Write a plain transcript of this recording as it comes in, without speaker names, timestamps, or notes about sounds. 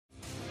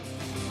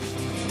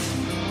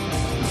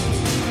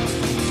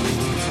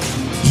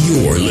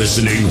You're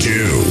listening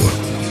to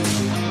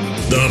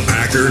the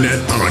Packernet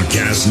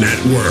Podcast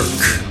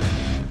Network.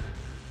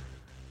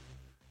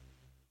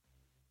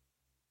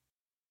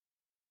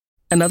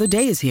 Another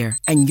day is here,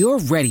 and you're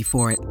ready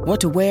for it.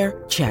 What to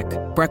wear? Check.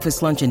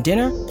 Breakfast, lunch, and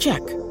dinner?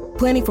 Check.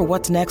 Planning for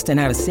what's next and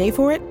how to save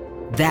for it?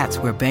 That's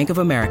where Bank of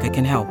America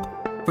can help.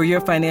 For your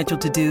financial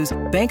to-dos,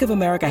 Bank of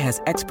America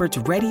has experts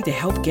ready to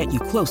help get you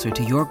closer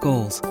to your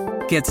goals.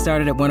 Get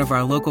started at one of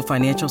our local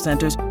financial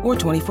centers or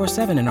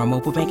 24/7 in our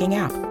mobile banking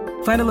app.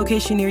 Find a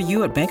location near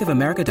you at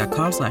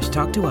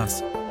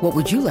bankofamerica.com/talktous. What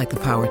would you like the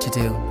power to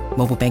do?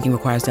 Mobile banking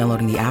requires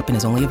downloading the app and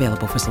is only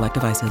available for select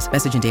devices.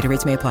 Message and data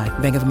rates may apply.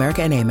 Bank of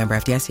America N.A., member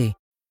FDIC.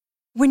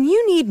 When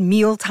you need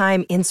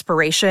mealtime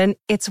inspiration,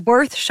 it's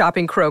worth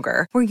shopping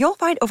Kroger, where you'll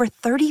find over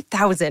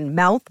 30,000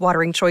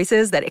 mouth-watering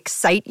choices that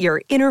excite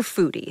your inner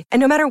foodie. And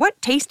no matter what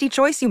tasty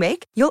choice you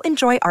make, you'll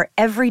enjoy our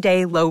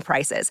everyday low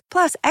prices,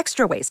 plus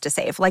extra ways to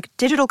save, like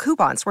digital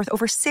coupons worth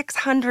over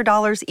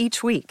 $600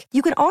 each week.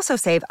 You can also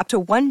save up to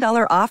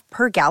 $1 off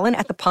per gallon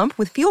at the pump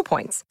with fuel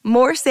points.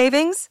 More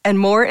savings and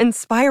more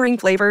inspiring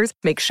flavors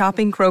make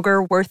shopping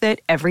Kroger worth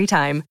it every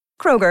time.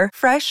 Kroger,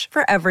 fresh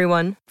for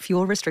everyone.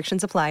 Fuel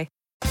restrictions apply.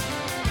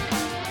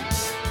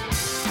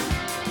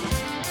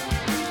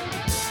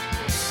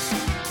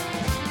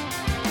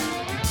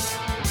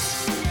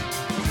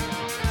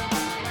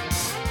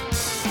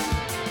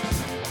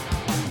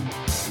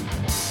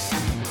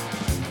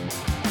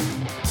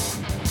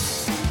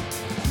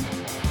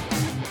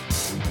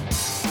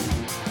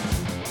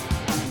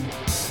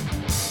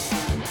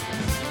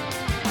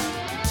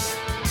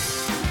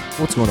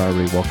 What's going on,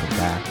 everybody? Welcome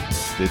back.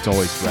 It's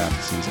Always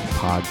Draft Season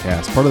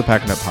podcast, part of the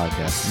Packernet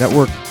Podcast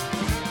Network.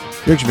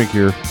 Greg Schmick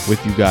here with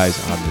you guys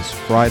on this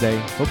Friday.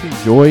 Hope you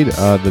enjoyed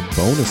the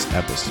bonus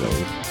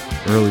episode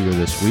earlier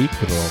this week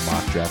with a little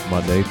Mock Draft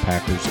Monday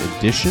Packers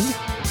edition.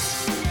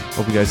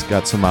 Hope you guys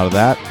got some out of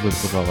that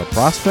with all the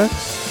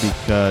prospects,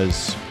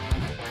 because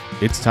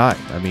it's time.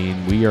 I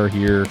mean, we are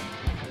here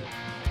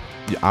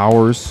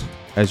hours,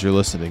 as you're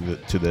listening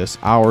to this,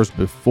 hours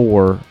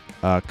before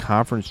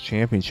conference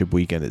championship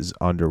weekend is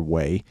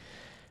underway,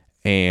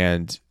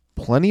 and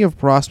plenty of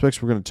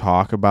prospects we're going to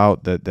talk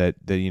about that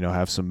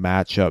have some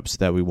matchups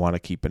that we want to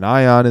keep an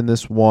eye on in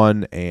this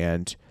one.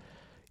 And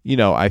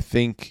I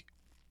think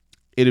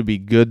it'd be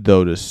good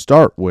though to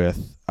start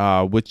with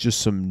just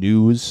some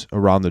news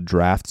around the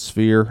draft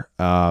sphere.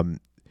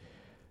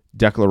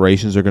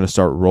 Declarations are going to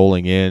start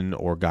rolling in,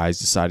 or guys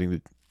deciding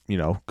to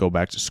go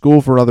back to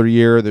school for another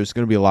year. There's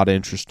going to be a lot of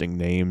interesting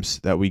names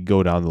that we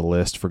go down the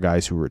list for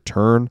guys who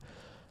return.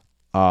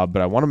 But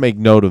I want to make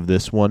note of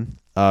this one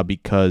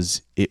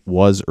because it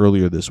was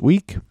earlier this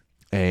week,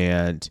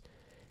 and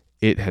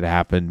it had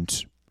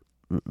happened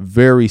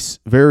very,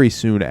 very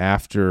soon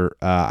after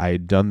I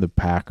had done the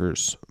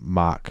Packers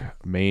Mock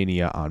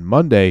Mania on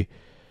Monday.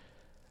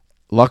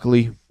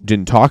 Luckily,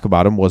 didn't talk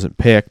about him, wasn't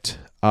picked.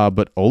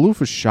 But Olu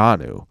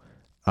Fashanu,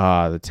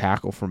 the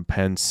tackle from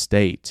Penn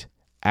State,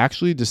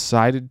 actually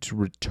decided to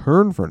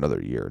return for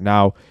another year.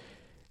 Now,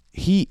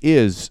 he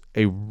is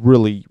a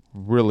really,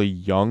 really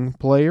young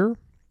player,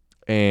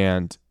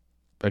 and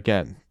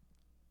again,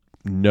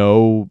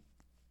 no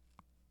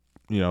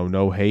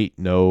hate,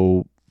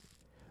 no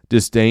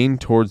disdain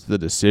towards the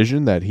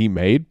decision that he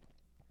made,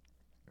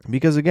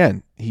 because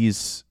again,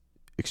 he's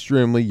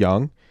extremely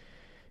young.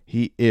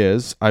 He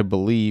is, I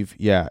believe,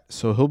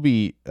 so he'll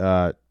be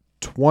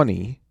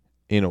 20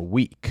 in a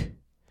week,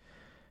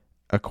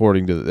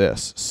 according to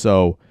this.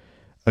 So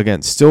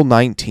again, still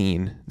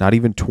 19, not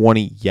even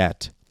 20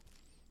 yet.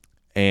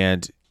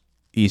 And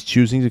he's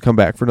choosing to come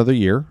back for another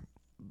year,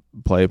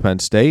 play at Penn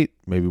State,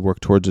 maybe work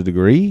towards a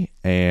degree,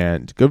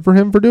 and good for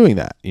him for doing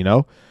that,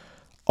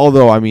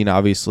 Although, I mean,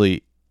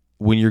 obviously,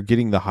 when you're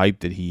getting the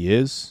hype that he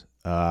is,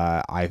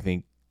 I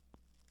think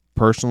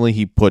personally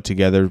he put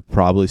together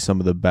probably some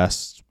of the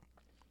best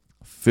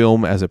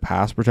film as a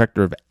pass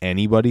protector of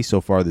anybody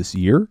so far this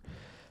year.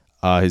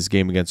 His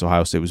game against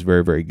Ohio State was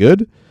very, very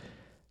good.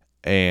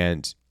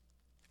 And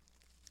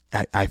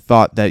I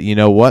thought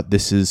that,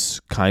 this is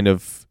kind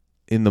of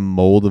in the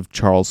mold of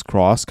Charles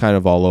Cross kind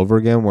of all over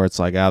again, where it's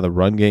like, the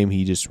run game,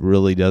 he just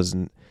really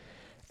doesn't.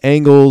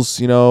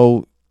 Angles,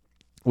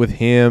 with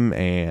him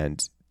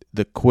and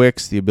the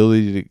quicks, the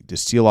ability to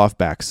steal off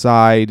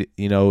backside,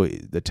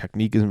 the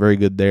technique isn't very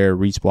good there.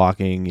 Reach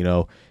blocking,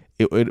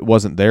 it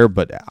wasn't there,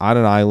 but on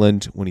an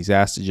island, when he's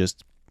asked to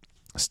just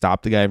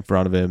stop the guy in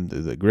front of him,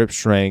 the grip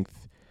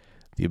strength,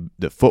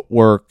 the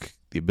footwork,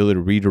 the ability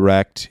to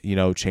redirect,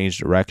 change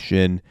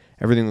direction.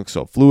 Everything looks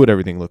so fluid.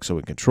 Everything looks so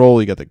in control.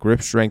 He got the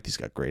grip strength. He's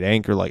got great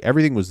anchor. Like,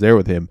 everything was there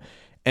with him.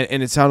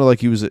 And it sounded like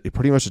he was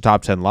pretty much a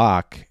top 10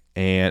 lock.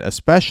 And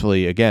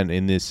especially, again,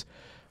 in this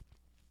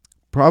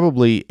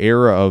probably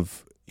era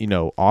of,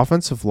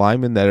 offensive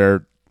linemen that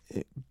are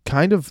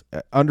kind of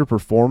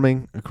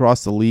underperforming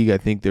across the league. I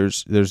think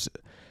there's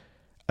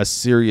a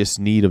serious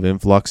need of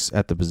influx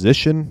at the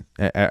position,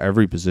 at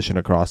every position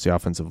across the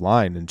offensive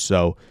line. And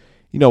so,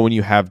 when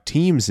you have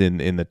teams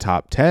in the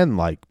top 10,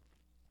 like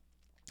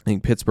I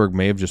think Pittsburgh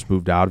may have just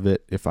moved out of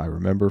it, if I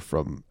remember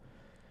from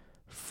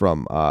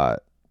from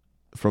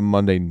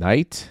Monday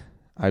night.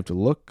 I have to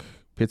look.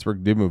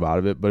 Pittsburgh did move out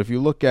of it, but if you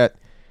look at,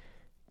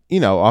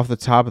 off the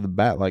top of the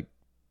bat, like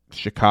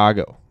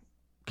Chicago,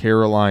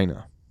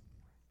 Carolina,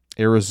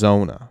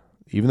 Arizona,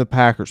 even the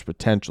Packers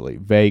potentially,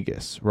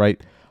 Vegas,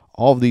 right?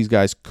 All of these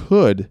guys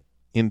could,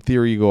 in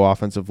theory, go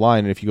offensive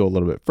line. And if you go a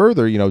little bit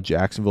further,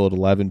 Jacksonville at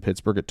 11,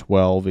 Pittsburgh at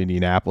 12,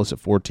 Indianapolis at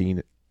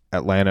 14,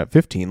 Atlanta at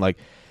 15. Like,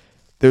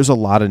 there's a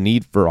lot of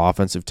need for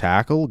offensive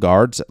tackle,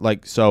 guards.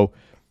 Like, so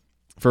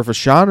for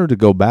Fashanu to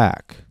go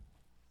back,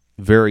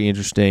 very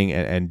interesting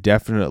and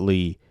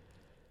definitely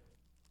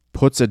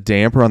puts a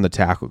damper on the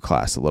tackle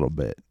class a little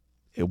bit.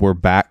 We're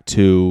back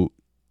to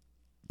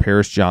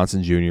Paris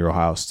Johnson Jr.,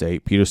 Ohio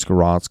State, Peter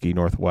Skoronski,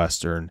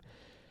 Northwestern,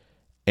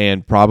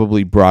 and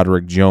probably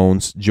Broderick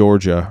Jones,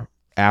 Georgia,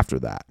 after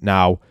that.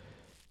 Now,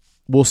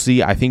 we'll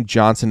see. I think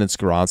Johnson and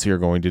Skoronski are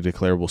going to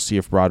declare. We'll see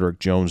if Broderick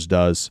Jones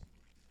does.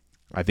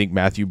 I think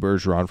Matthew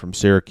Bergeron from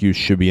Syracuse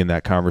should be in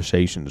that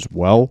conversation as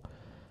well.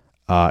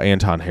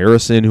 Anton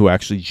Harrison, who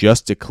actually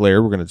just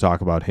declared, we're going to talk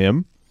about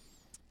him.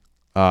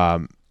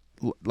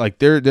 Like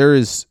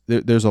there's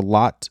a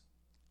lot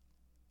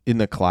in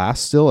the class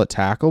still at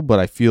tackle, but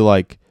I feel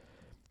like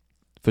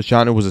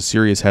Fashanu was a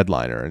serious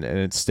headliner, and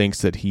it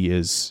stinks that he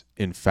is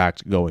in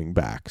fact going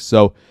back.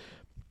 So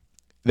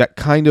that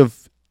kind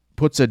of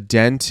puts a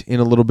dent in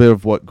a little bit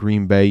of what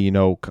Green Bay,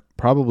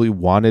 probably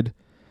wanted.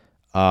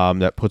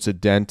 That puts a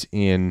dent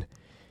in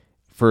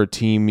for a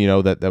team,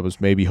 that was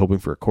maybe hoping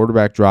for a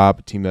quarterback drop,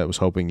 a team that was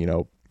hoping,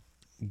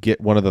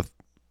 get one of the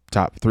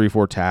top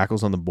 3-4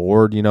 tackles on the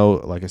board,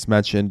 like I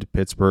mentioned,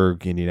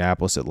 Pittsburgh,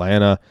 Indianapolis,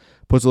 Atlanta,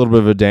 puts a little bit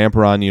of a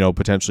damper on,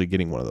 potentially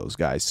getting one of those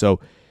guys. So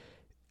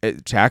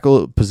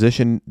tackle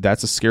position,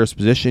 that's a scarce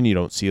position. You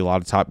don't see a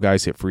lot of top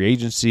guys hit free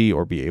agency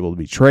or be able to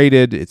be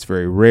traded. It's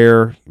very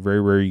rare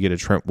you get a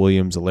Trent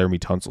Williams, a Laramie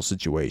Tunsil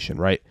situation,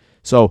 right?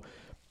 So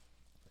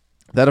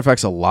that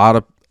affects a lot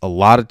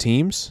of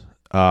teams,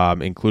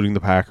 including the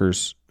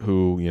Packers,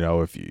 who,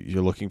 if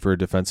you're looking for a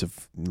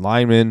defensive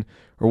lineman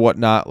or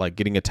whatnot, like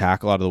getting a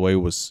tackle out of the way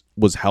was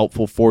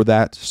helpful for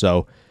that.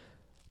 So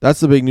that's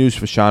the big news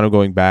for Fashanu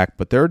going back.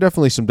 But there are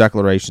definitely some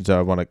declarations that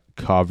I want to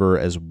cover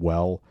as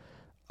well.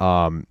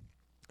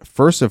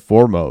 First and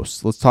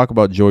foremost, let's talk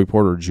about Joey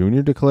Porter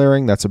Jr.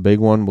 declaring. That's a big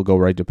one. We'll go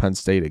right to Penn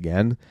State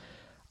again.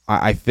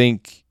 I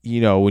think,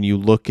 when you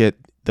look at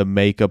the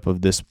makeup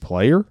of this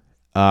player,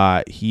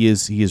 he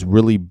is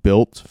really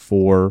built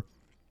for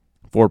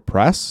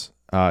press.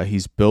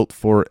 He's built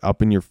for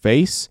up in your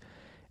face.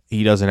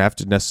 He doesn't have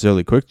to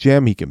necessarily quick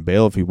jam. He can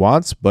bail if he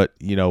wants, but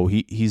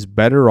he's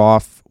better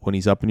off when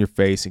he's up in your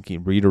face and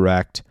can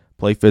redirect,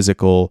 play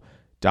physical,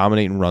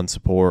 dominate and run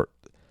support.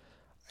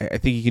 I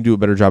think he can do a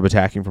better job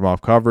attacking from off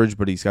coverage,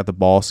 but he's got the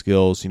ball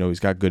skills. He's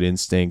got good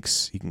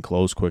instincts. He can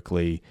close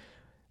quickly.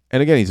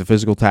 And again, he's a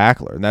physical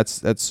tackler, and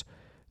that's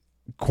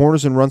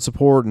corners and run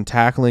support and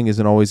tackling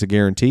isn't always a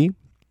guarantee.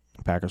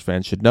 Packers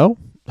fans should know.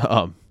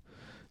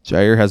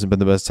 Jair hasn't been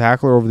the best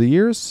tackler over the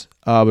years,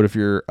 but if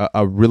you're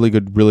a really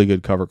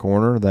good cover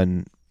corner,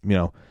 then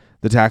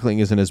the tackling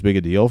isn't as big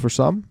a deal for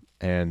some.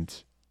 And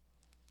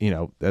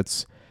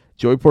that's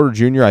Joey Porter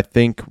Jr. I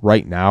think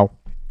right now,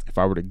 if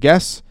I were to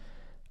guess,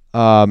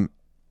 right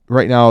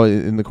now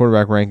in the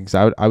quarterback rankings,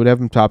 I would have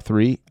him top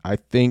 3. I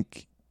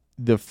think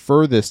the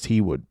furthest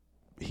he would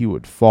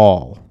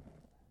fall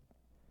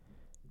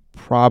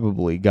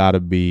probably got to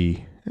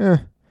be.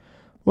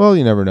 Well,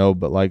 you never know,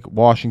 but like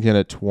Washington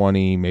at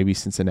 20, maybe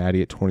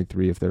Cincinnati at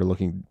 23 if they're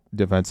looking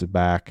defensive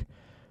back.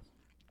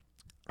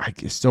 I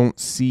just don't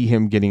see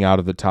him getting out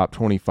of the top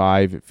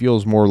 25. It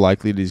feels more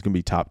likely that he's going to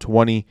be top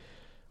 20.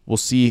 We'll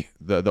see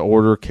the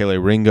order.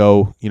 Kelee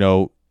Ringo,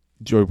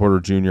 Joey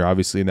Porter Jr.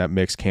 obviously in that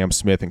mix, Cam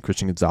Smith and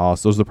Christian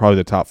Gonzalez. Those are probably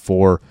the top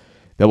 4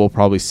 that we'll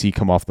probably see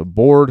come off the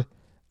board.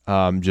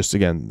 Just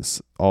again, this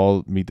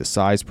all meet the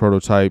size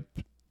prototype,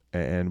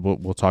 and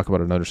we'll talk about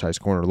an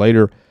undersized corner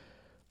later.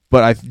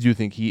 But I do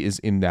think he is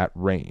in that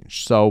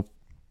range. So,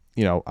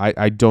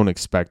 I don't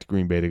expect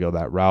Green Bay to go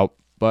that route.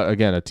 But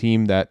again, a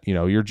team that,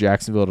 you're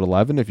Jacksonville at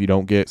 11. If you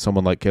don't get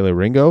someone like Kelee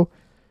Ringo,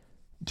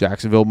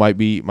 Jacksonville might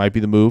be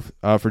the move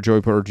for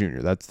Joey Porter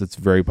Jr. That's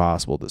very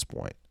possible at this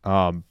point.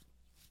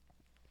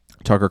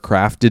 Tucker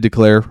Kraft did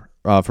declare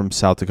from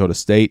South Dakota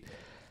State.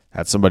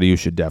 That's somebody who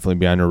should definitely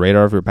be on your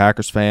radar if you're a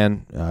Packers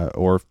fan,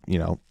 or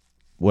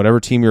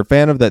whatever team you're a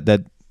fan of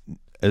that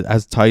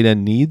has tight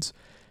end needs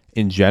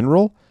in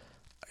general.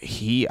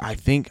 I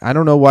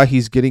don't know why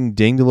he's getting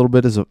dinged a little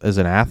bit as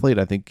an athlete.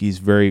 I think he's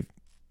very,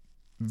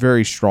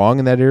 very strong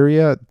in that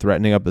area,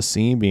 threatening up the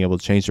seam, being able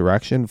to change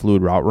direction,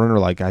 fluid route runner.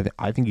 Like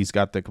I think he's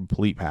got the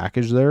complete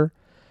package there.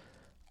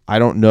 I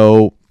don't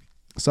know.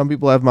 Some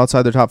people have him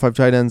outside their top 5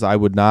 tight ends. I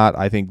would not.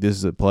 I think this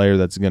is a player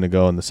that's going to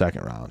go in the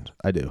second round.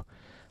 I do.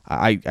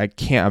 I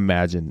can't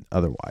imagine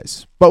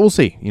otherwise. But we'll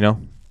see. Not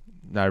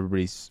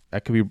everybody's.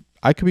 I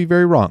could be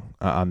very wrong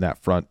on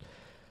that front.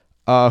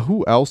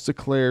 Who else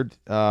declared?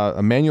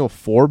 Emmanuel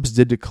Forbes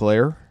did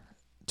declare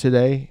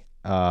today,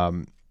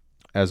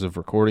 as of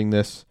recording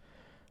this.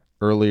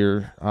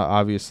 earlier,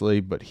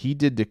 obviously, but he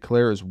did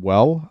declare as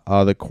well.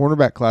 The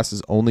cornerback class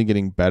is only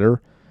getting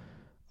better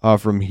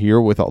from here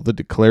with all the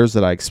declares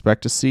that I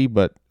expect to see.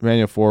 But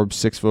Emmanuel Forbes,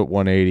 6 foot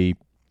 180,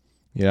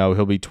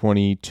 he'll be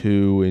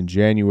 22 in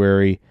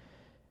January.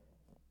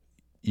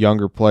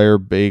 Younger player,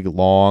 big,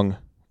 long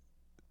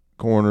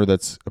corner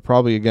that's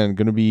probably, again,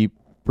 going to be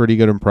pretty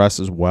good in press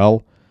as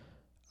well,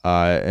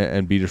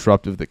 and be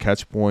disruptive at the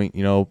catch point,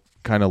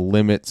 kind of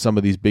limit some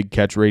of these big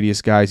catch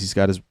radius guys. He's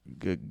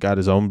got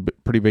his own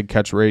pretty big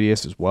catch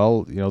radius as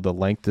well, the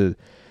length to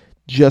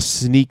just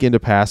sneak into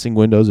passing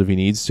windows if he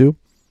needs to.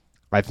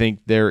 I think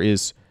there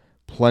is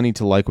plenty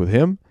to like with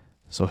him.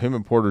 So him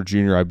and Porter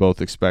Jr., I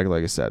both expect,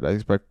 like I said, I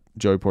expect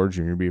Joey Porter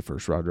Jr. to be a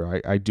first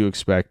rounder. I do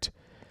expect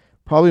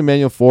probably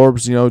Emmanuel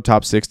Forbes,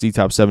 top 60,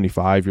 top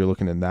 75. You're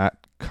looking in that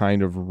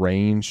kind of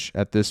range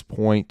at this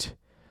point.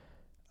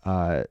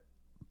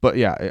 But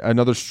yeah,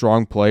 another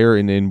strong player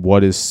in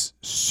what is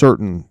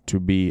certain to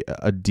be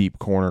a deep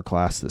corner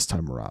class this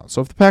time around.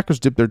 So if the Packers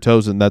dip their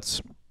toes in,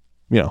 that's,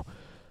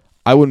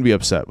 I wouldn't be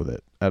upset with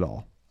it at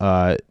all.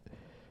 A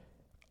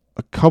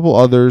couple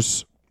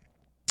others,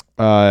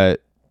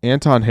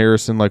 Anton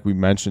Harrison, like we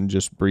mentioned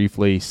just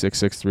briefly,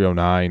 6'6",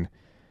 309,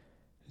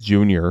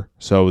 junior.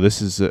 So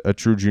this is a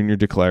true junior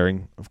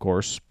declaring, of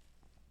course.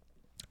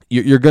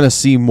 You're going to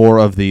see more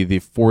of the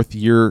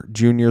fourth-year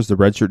juniors, the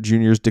redshirt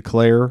juniors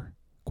declare,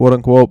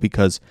 quote-unquote,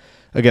 because,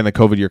 again, the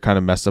COVID year kind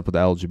of messed up with the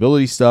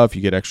eligibility stuff.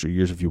 You get extra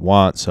years if you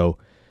want, so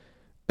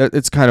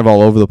it's kind of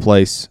all over the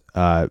place,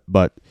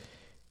 but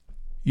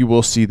you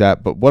will see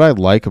that. But what I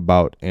like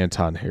about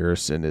Anton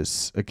Harrison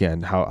is,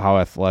 again, how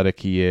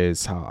athletic he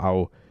is,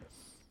 how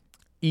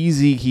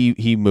easy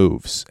he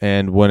moves,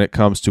 and when it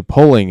comes to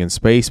pulling and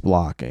space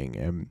blocking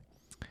and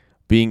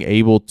being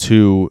able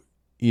to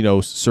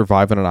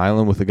survive on an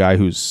island with a guy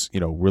who's,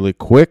 really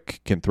quick,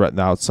 can threaten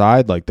the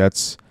outside. Like,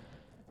 that's,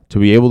 to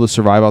be able to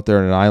survive out there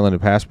on an island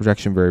and pass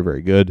protection, very,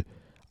 very good.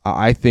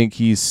 I think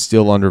he's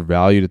still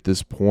undervalued at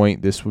this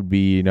point. This would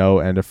be,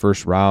 end of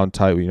first round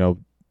type.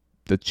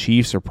 The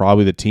Chiefs are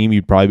probably the team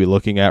you'd probably be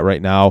looking at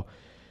right now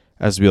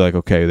as to be like,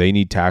 okay, they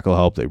need tackle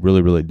help. They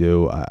really, really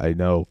do. I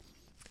know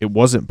it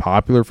wasn't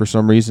popular for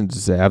some reason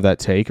to have that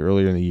take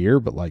earlier in the year,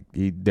 but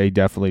they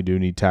definitely do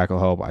need tackle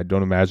help. I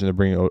don't imagine they're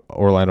bringing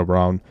Orlando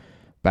Brown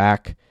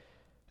back,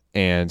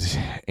 and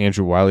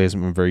Andrew Wiley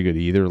hasn't been very good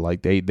either.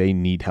 They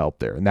need help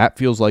there, and that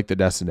feels like the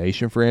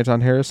destination for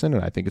Anton Harrison,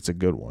 and I think it's a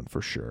good one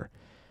for sure.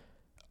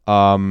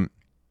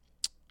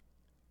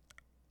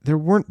 There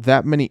weren't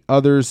that many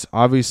others.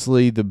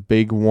 Obviously, the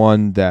big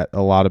one that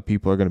a lot of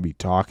people are going to be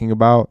talking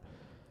about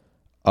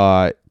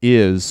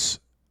is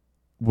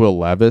Will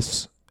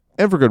Levis,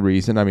 and for good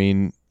reason. I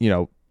mean,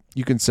 you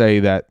can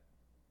say that.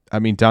 I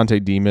mean, Dante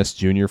Demas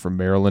Jr. from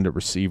Maryland at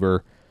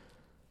receiver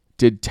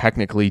did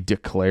technically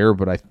declare,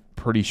 but I'm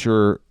pretty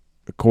sure,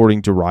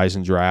 according to Rise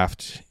and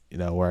Draft,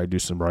 where I do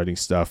some writing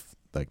stuff,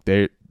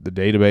 the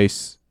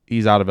database,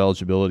 he's out of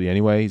eligibility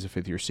anyway. He's a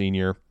fifth-year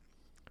senior.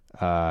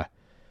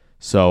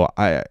 So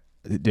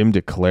him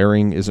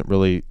declaring isn't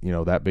really,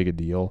 that big a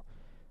deal.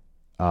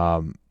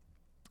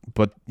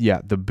 But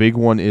yeah, the big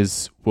one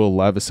is Will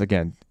Levis,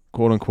 again,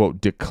 quote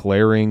unquote,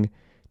 declaring.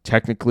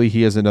 Technically,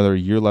 he has another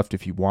year left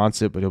if he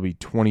wants it, but he'll be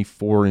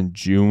 24 in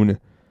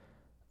June.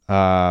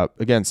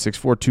 Again,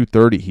 6'4",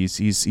 230.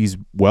 He's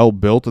well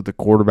built at the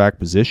quarterback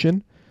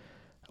position.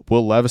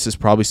 Will Levis is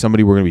probably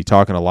somebody we're going to be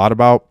talking a lot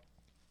about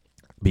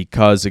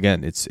because,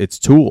 again, it's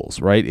tools,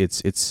 right?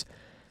 It's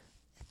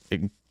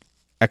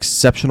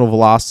exceptional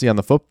velocity on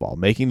the football,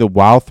 making the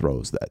wow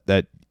throws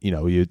that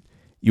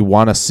you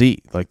want to see,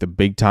 like the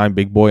big time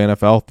big boy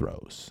NFL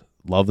throws.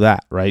 Love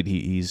that, right?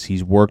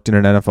 He's worked in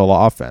an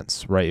NFL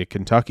offense, right, at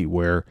Kentucky,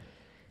 where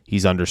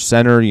he's under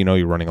center.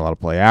 You're running a lot of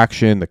play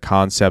action. The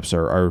concepts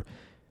are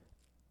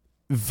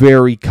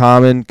very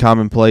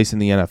commonplace in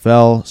the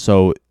NFL.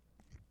 So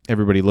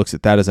everybody looks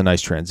at that as a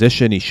nice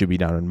transition. He should be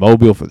down in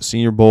Mobile for the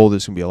Senior Bowl.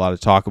 There's going to be a lot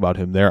of talk about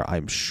him there,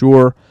 I'm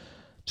sure,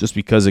 just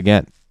because,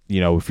 again,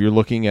 if you're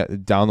looking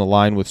at down the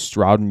line with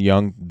Stroud and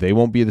Young, they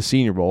won't be at the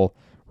Senior Bowl,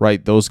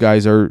 right? Those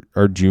guys are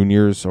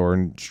juniors, or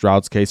in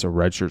Stroud's case, a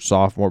redshirt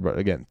sophomore. But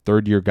again,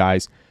 third-year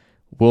guys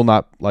will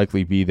not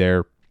likely be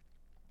there.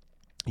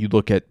 You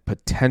look at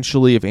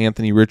potentially if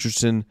Anthony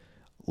Richardson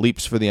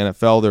leaps for the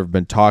NFL. There have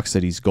been talks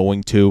that he's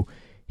going to.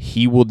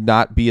 He will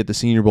not be at the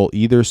Senior Bowl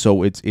either,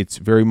 so it's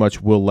very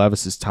much Will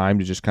Levis's time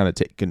to just kind of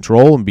take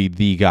control and be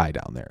the guy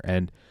down there.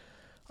 And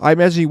I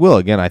imagine he will.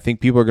 Again, I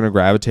think people are going to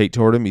gravitate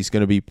toward him. He's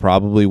going to be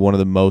probably one of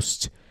the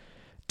most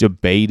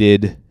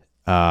debated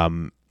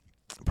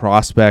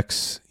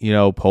prospects,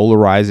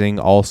 polarizing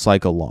all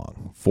cycle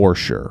long, for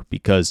sure,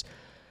 because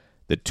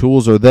the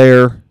tools are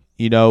there.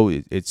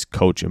 It's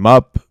coach him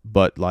up,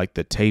 but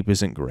the tape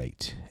isn't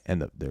great,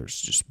 and there's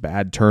just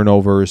bad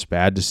turnovers,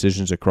 bad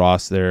decisions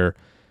across there.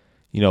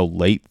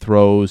 Late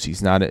throws.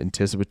 He's not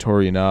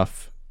anticipatory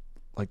enough.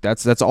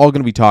 That's all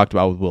going to be talked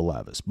about with Will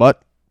Levis.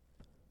 But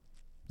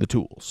the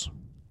tools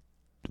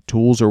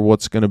are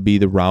what's going to be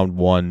the round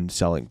one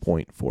selling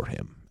point for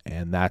him,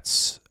 and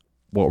that's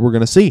what we're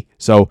going to see.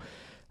 So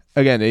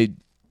again,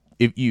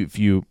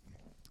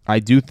 I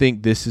do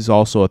think this is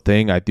also a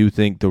thing. I do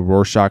think the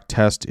Rorschach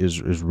test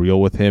is real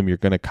with him. You're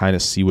going to kind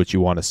of see what you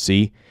want to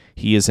see.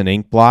 He is an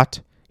ink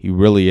blot. He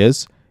really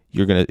is.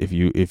 You're going to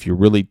if you're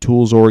really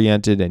tools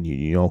oriented and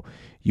you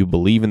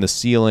believe in the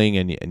ceiling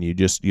and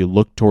you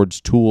look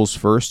towards tools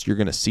first, you're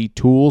going to see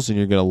tools and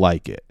you're going to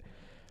like it.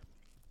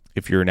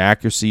 If you're in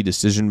accuracy,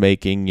 decision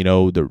making,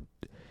 you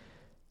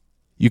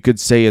could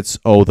say it's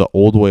the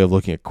old way of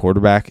looking at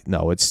quarterback.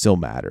 No, it still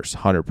matters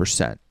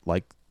 100%.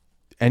 Like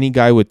any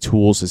guy with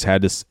tools has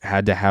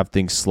had to have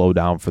things slow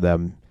down for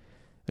them.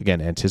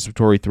 Again,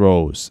 anticipatory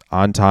throws,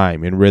 on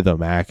time, in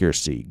rhythm,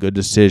 accuracy, good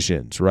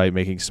decisions, right?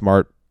 Making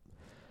smart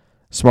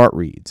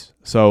reads.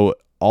 So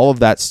all of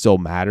that still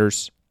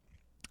matters.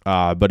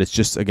 But it's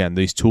just, again,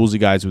 these toolsy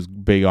guys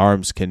with big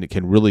arms can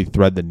really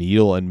thread the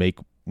needle and make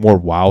more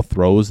wow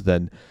throws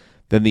than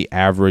the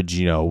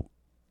average,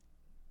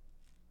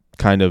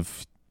 kind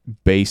of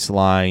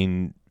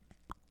baseline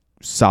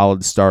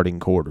solid starting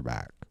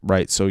quarterback,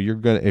 right? So you're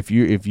gonna if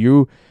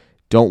you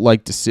don't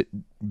like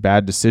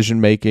bad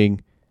decision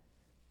making,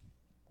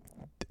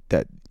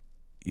 that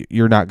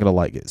you're not gonna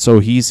like it. So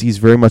he's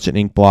very much an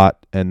ink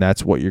blot, and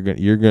that's what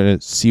you're gonna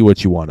see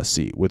what you want to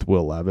see with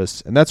Will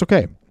Levis, and that's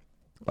okay.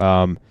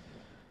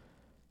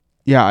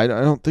 Yeah, I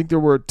don't think there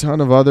were a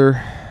ton of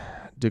other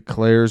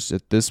declares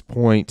at this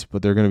point,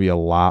 but there are going to be a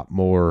lot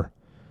more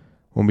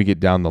when we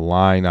get down the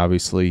line.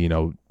 Obviously,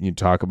 you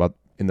talk about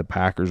in the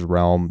Packers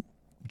realm,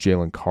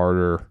 Jalen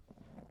Carter,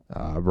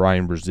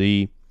 Brian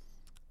Brzee.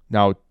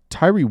 Now,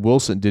 Tyree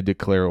Wilson did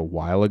declare a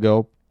while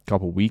ago, a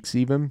couple weeks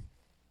even,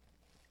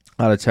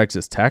 out of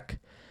Texas Tech.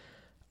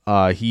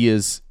 He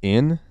is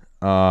in.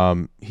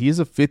 He is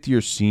a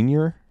fifth-year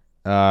senior.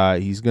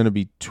 He's going to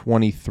be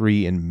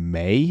 23 in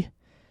May.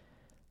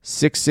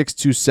 6'6",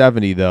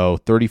 270 though,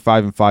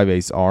 35 and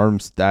 5/8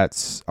 arms.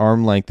 That's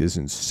arm length is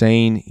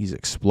insane. He's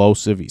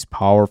explosive. He's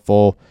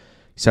powerful.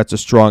 He sets a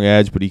strong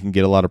edge, but he can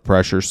get a lot of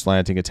pressure,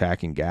 slanting,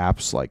 attacking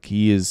gaps. Like,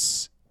 he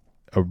is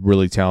a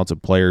really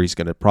talented player. He's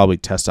going to probably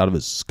test out of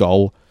his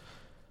skull.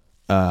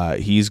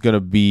 He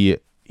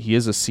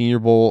is a Senior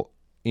Bowl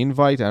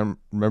invite. I don't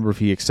remember if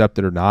he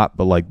accepted or not,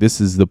 but like,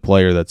 this is the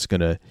player that's going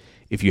to,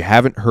 if you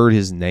haven't heard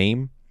his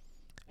name,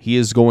 he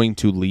is going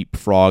to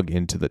leapfrog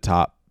into the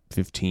top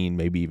 15,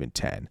 maybe even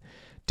 10.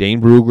 Dane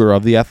Brugler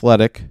of The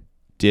Athletic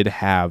did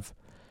have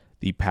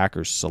the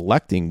Packers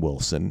selecting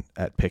Wilson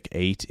at pick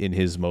 8 in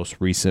his most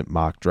recent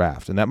mock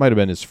draft. And that might have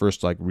been his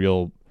first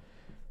real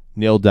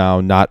nailed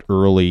down, not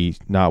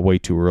way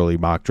too early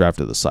mock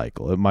draft of the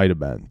cycle. It might have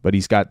been. But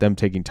he's got them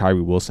taking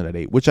Tyree Wilson at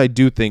 8, which I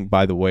do think,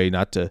 by the way,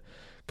 not to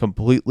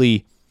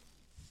completely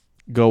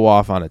go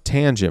off on a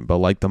tangent, but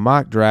like the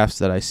mock drafts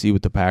that I see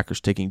with the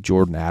Packers taking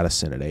Jordan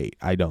Addison at 8,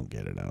 I don't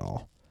get it at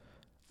all.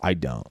 I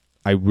don't.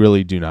 I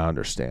really do not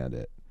understand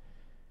it.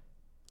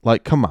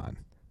 Like, come on.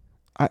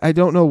 I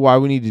don't know why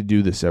we need to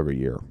do this every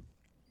year.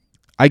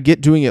 I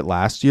get doing it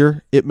last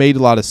year. It made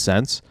a lot of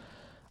sense.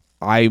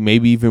 I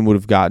maybe even would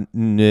have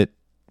gotten it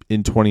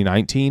in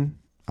 2019.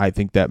 I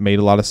think that made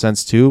a lot of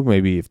sense too.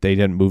 Maybe if they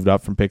hadn't moved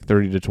up from pick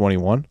 30 to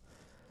 21,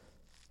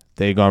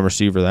 they had gone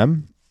receiver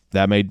them.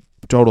 That made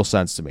total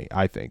sense to me,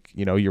 I think.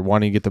 You're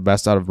wanting to get the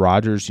best out of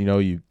Rodgers.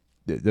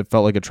 It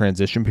felt like a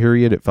transition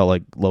period. It felt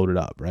like loaded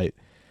up, right?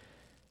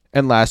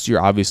 And last year,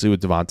 obviously,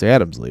 with Devontae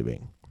Adams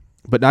leaving.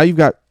 But now you've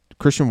got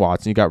Christian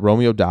Watson, you got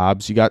Romeo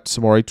Doubs, you got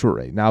Samori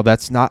Toure. Now,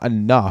 that's not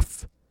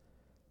enough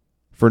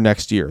for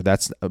next year.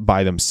 That's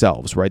by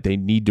themselves, right? They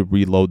need to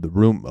reload the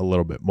room a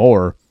little bit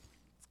more.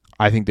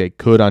 I think they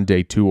could on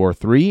day 2 or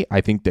 3. I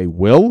think they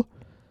will.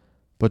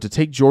 But to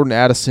take Jordan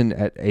Addison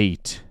at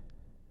 8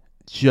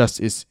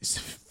 just is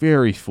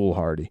very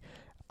foolhardy.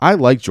 I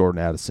like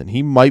Jordan Addison.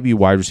 He might be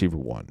wide receiver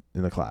 1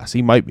 in the class.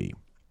 He might be.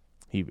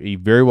 He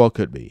very well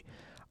could be.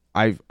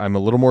 I'm a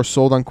little more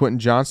sold on Quentin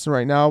Johnston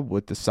right now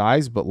with the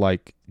size, but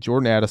like,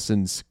 Jordan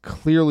Addison's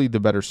clearly the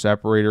better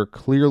separator,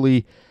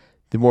 clearly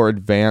the more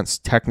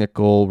advanced,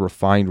 technical,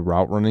 refined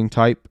route running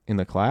type in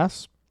the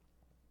class.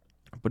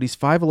 But he's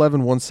 5'11",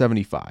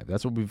 175.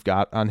 That's what we've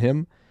got on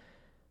him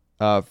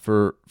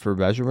for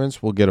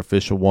measurements. We'll get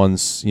official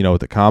ones, at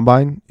the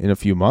combine in a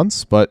few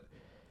months. But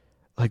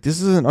like, this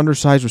is an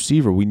undersized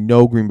receiver. We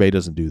know Green Bay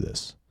doesn't do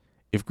this.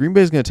 If Green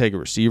Bay is going to take a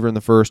receiver in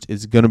the first,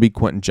 it's going to be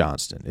Quentin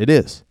Johnston. It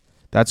is.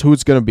 That's who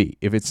it's going to be.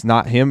 If it's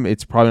not him,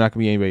 it's probably not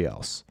going to be anybody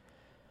else.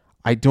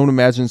 I don't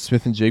imagine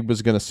Smith and Jigba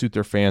is going to suit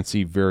their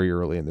fancy very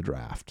early in the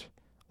draft.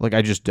 Like,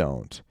 I just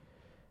don't.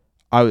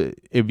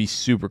 It'd be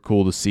super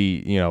cool to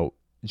see,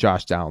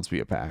 Josh Downs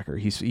be a Packer.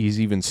 He's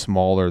even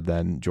smaller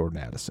than Jordan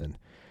Addison,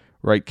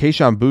 right?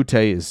 Kayshon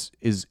Boutte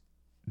is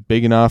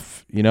big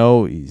enough,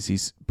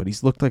 but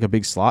he's looked like a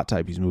big slot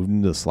type. He's moved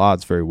into the slot.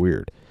 It's very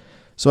weird.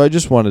 So I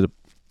just wanted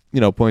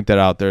to, point that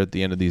out there at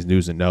the end of these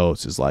news and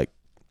notes. Is like,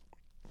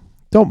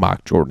 don't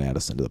mock Jordan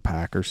Addison to the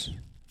Packers.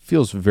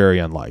 Feels very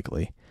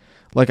unlikely.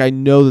 Like, I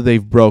know that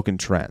they've broken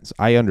trends.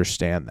 I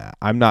understand that.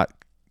 I'm not,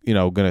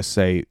 going to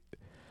say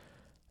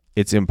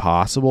it's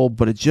impossible,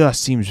 but it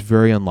just seems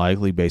very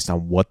unlikely based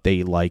on what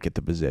they like at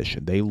the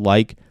position. They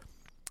like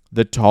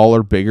the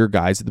taller, bigger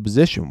guys at the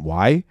position.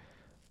 Why?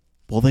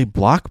 Well, they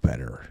block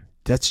better.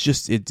 That's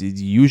just it's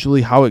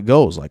usually how it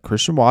goes. Like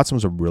Christian Watson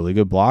was a really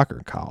good blocker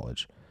in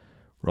college.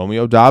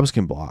 Romeo Doubs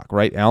can block,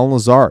 right? Alan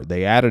Lazard,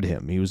 they added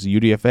him. He was the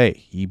UDFA.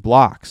 He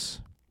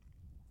blocks,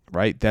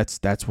 right?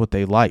 That's what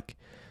they like.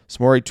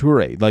 Samori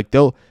Toure, like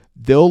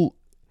they'll.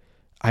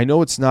 I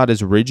know it's not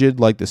as rigid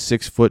like the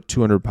 6 foot,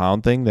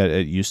 200-pound thing that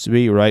it used to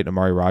be, right?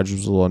 Amari Rogers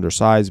was a little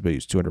undersized, but he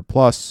was 200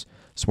 plus.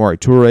 Samori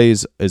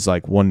Toure is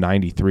like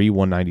 193,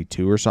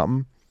 192 or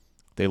something.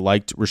 They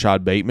liked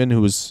Rashad Bateman,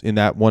 who was in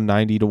that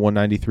 190 to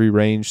 193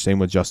 range. Same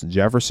with Justin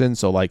Jefferson.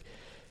 So, like,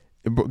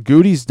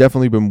 Goody's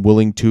definitely been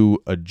willing to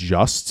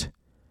adjust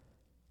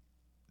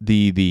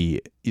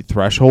the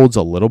thresholds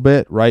a little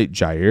bit, right?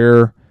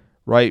 Jair,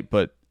 right?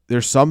 But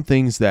there's some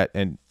things that,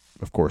 and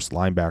of course,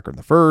 linebacker in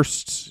the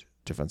first,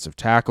 defensive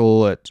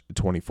tackle at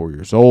 24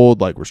 years old,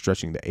 like we're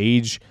stretching the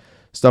age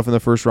stuff in the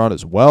first round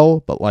as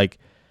well. But, like,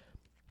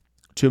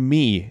 to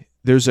me,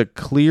 there's a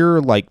clear,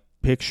 like,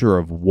 picture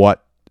of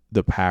what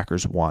the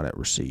Packers want at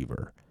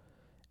receiver.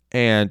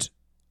 And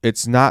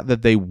it's not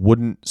that they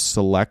wouldn't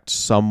select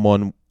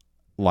someone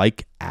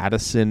like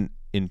Addison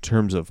in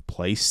terms of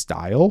play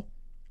style.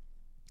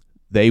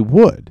 They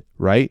would,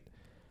 right?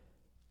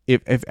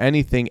 If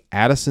anything,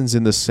 Addison's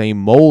in the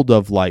same mold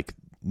of like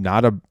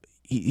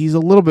he's a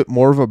little bit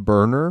more of a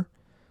burner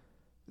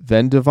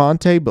than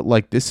Devontae, but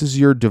like this is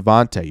your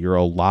Devontae, your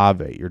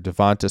Olave, your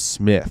Devonta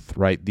Smith,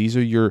 right? These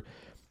are your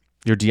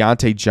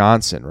Deontay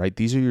Johnson, right?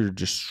 These are your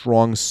just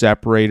strong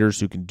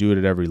separators who can do it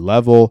at every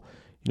level,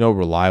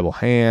 reliable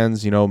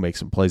hands, make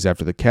some plays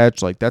after the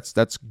catch. Like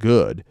that's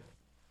good.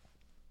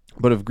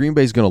 But if Green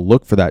Bay's going to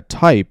look for that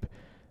type,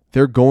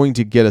 they're going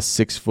to get a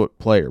 6 foot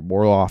player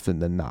more often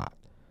than not.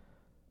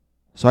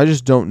 So I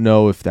just don't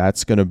know if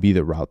that's going to be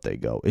the route they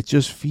go. It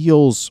just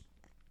feels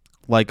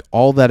like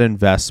all that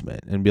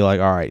investment and be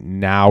like, all right,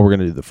 now we're going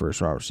to do the first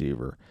round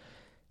receiver.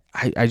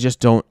 I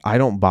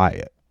don't buy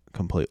it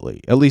completely,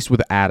 at least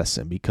with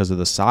Addison because of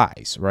the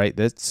size, right?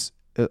 That's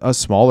a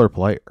smaller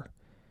player,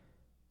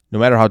 no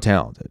matter how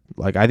talented.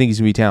 Like, I think he's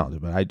going to be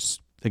talented, but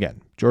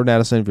again, Jordan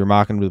Addison, if you're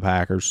mocking him to the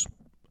Packers,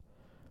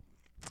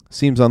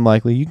 seems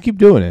unlikely. You can keep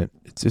doing it.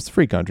 It's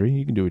free country.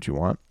 You can do what you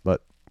want,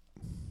 but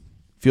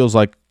feels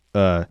like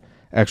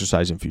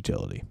exercise in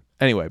futility.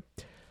 Anyway,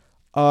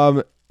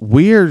 this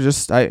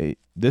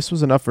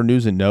was enough for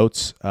news and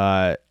notes.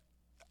 I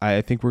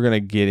think we're going to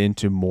get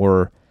into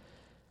more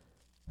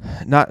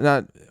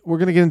we're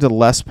going to get into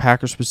less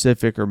Packer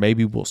specific, or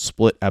maybe we'll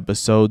split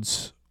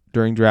episodes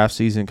during draft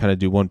season, kind of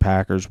do one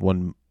Packers,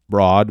 one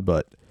broad,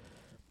 but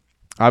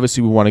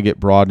obviously we want to get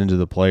broad into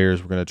the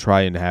players. We're going to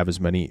try and have as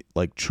many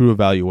like true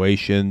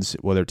evaluations,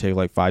 whether it take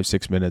like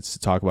 5-6 minutes to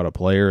talk about a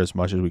player as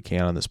much as we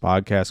can on this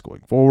podcast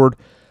going forward.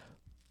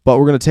 But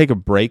we're going to take a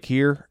break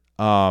here.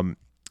 And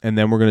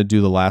then we're going to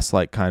do the last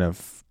like kind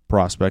of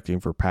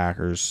prospecting for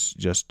Packers,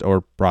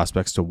 or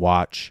prospects to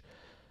watch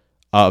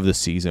of the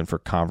season for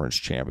Conference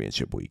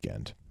Championship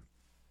weekend.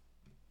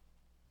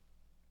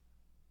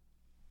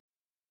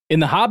 In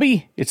the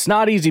hobby, it's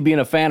not easy being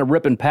a fan of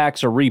ripping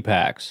packs or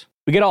repacks.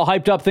 We get all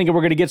hyped up thinking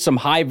we're going to get some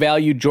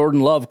high-value Jordan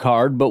Love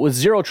card, but with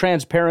zero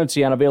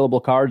transparency on available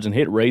cards and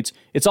hit rates,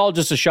 it's all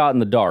just a shot in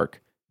the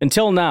dark.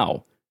 Until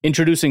now,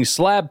 introducing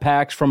slab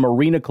packs from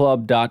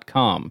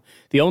arenaclub.com,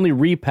 the only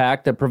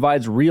repack that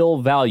provides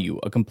real value,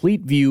 a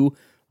complete view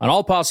on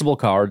all possible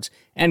cards,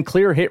 and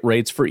clear hit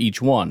rates for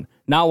each one.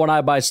 Now when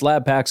I buy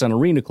slab packs on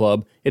Arena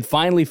Club, it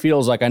finally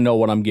feels like I know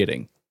what I'm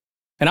getting.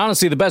 And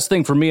honestly, the best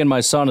thing for me and my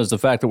son is the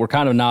fact that we're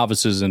kind of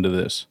novices into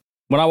this.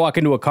 When I walk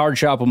into a card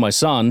shop with my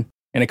son,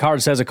 and a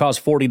card says it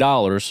costs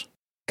 $40,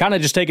 kind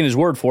of just taking his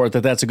word for it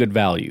that that's a good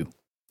value.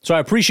 So I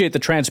appreciate the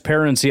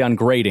transparency on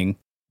grading,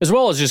 as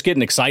well as just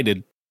getting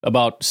excited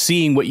about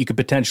seeing what you could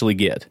potentially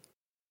get.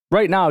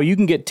 Right now, you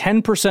can get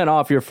 10%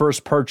 off your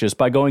first purchase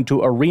by going to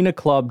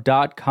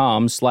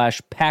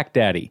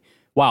arenaclub.com/packdaddy.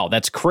 Wow,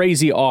 that's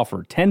crazy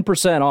offer.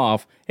 10%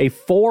 off a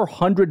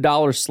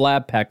 $400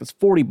 slab pack. That's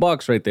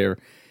 $40 right there.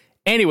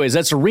 Anyways,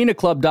 that's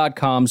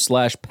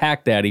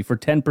arenaclub.com/packdaddy for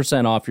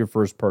 10% off your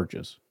first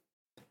purchase.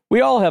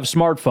 We all have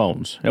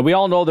smartphones, and we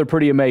all know they're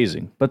pretty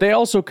amazing, but they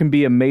also can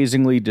be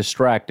amazingly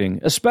distracting,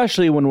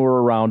 especially when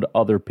we're around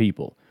other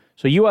people.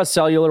 So US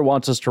Cellular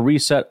wants us to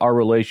reset our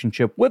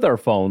relationship with our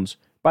phones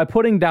by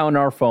putting down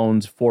our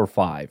phones for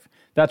 $5.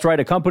 That's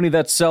right, a company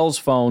that sells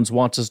phones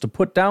wants us to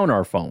put down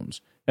our phones.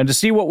 And to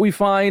see what we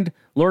find,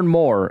 learn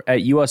more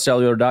at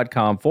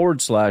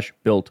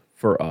uscellular.com/built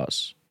for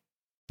us.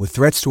 With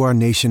threats to our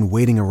nation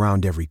waiting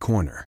around every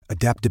corner,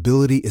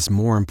 adaptability is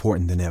more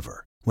important than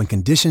ever. When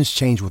conditions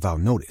change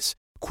without notice,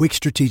 quick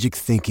strategic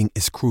thinking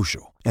is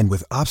crucial. And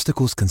with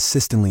obstacles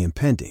consistently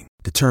impending,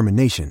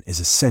 determination is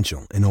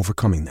essential in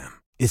overcoming them.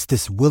 It's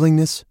this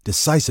willingness,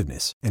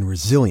 decisiveness, and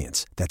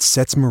resilience that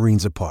sets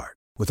Marines apart.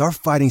 With our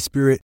fighting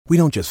spirit, we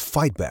don't just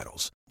fight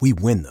battles, we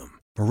win them.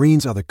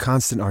 Marines are the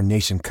constant our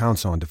nation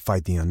counts on to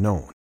fight the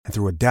unknown. And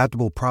through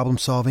adaptable problem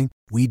solving,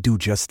 we do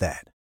just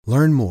that.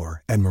 Learn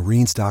more at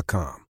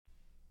marines.com.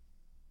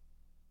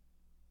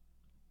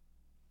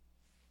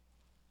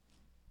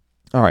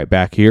 All right,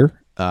 back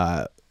here.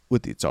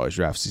 with the It's Always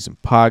Draft Season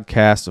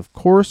podcast, of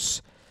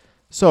course.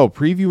 So,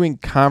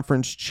 previewing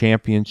Conference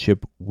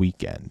Championship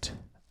weekend.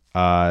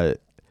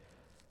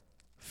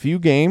 Few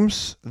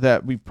games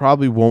that we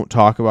probably won't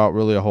talk about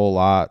really a whole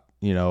lot.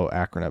 You know,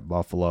 Akron at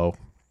Buffalo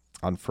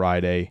on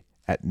Friday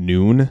at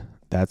noon.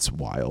 That's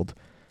wild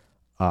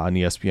on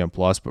ESPN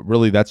Plus. But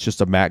really, that's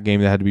just a MAC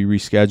game that had to be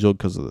rescheduled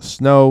because of the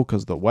snow,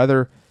 because of the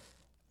weather.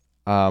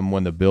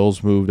 When the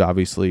Bills moved,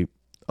 obviously,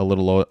 a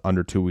little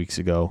under 2 weeks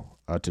ago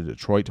to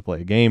Detroit to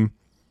play a game.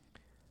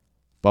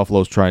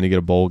 Buffalo's trying to get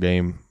a bowl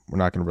game. We're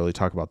not going to really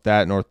talk about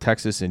that. North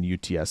Texas and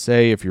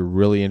UTSA, if you're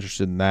really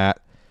interested in that,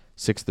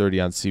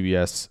 6:30 on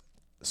CBS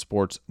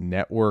Sports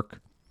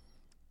Network.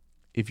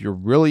 If you're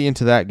really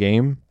into that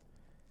game,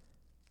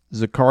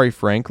 Zachary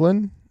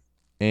Franklin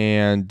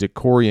and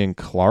DeCorian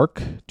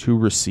Clark, two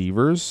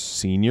receivers,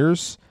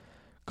 seniors.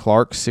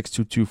 Clark,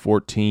 6'2",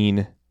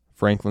 214.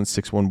 Franklin,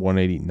 6'1",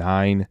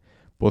 189.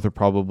 Both are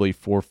probably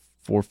 4'5",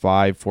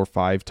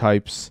 4'5"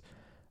 types.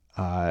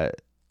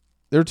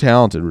 They're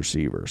talented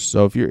receivers.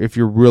 So if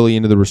you're really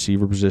into the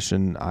receiver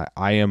position,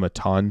 I am a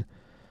ton.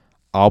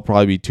 I'll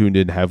probably be tuned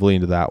in heavily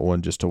into that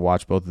one just to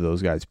watch both of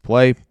those guys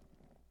play.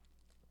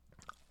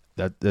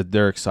 That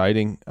they're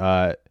exciting.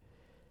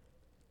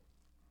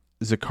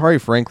 Zachary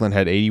Franklin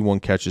had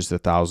 81 catches to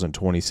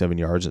 1,027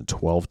 yards and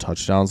 12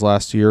 touchdowns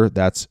last year.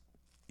 That's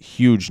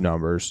huge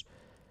numbers.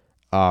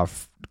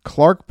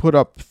 Clark put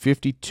up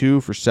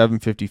 52 for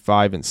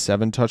 755 and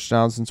 7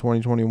 touchdowns in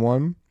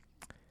 2021.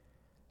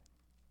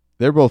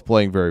 They're both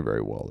playing very,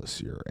 very well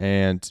this year.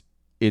 And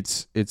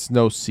it's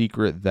no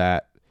secret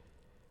that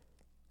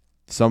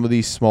some of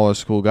these smaller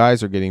school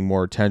guys are getting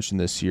more attention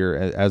this year,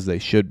 as they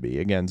should be.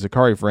 Again,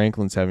 Zachary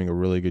Franklin's having a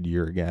really good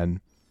year again.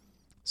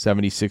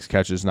 76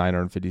 catches,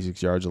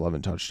 956 yards,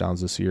 11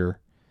 touchdowns this year.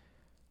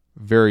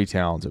 Very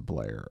talented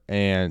player.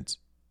 And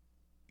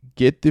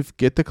get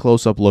the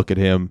close-up look at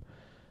him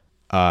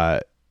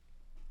on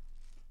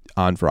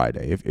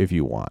Friday if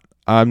you want.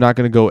 I'm not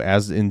going to go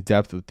as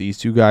in-depth with these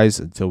two guys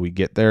until we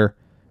get there,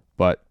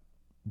 but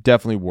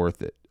definitely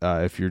worth it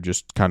if you're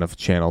just kind of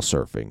channel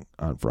surfing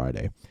on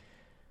Friday.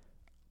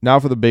 Now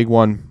for the big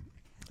one,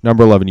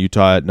 number 11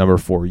 Utah at number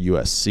 4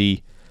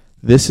 USC.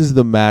 This is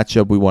the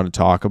matchup we want to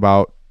talk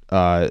about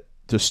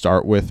to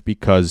start with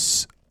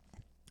because,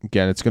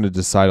 again, it's going to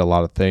decide a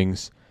lot of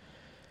things.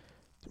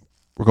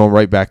 We're going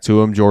right back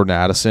to him, Jordan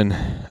Addison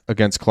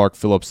against Clark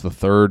Phillips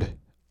III.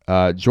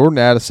 Jordan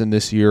Addison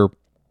this year,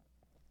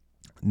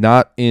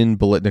 not in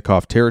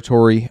Biletnikoff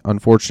territory,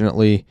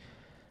 unfortunately.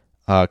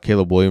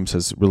 Caleb Williams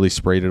has really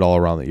sprayed it all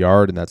around the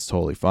yard, and that's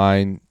totally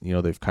fine. You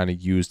know, they've kind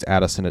of used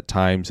Addison at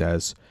times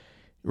as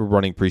we're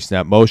running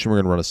pre-snap motion. We're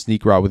going to run a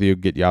sneak route with you,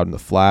 get you out in the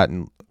flat,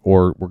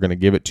 or we're going to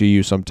give it to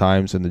you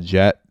sometimes in the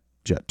jet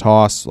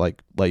toss,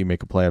 like let you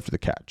make a play after the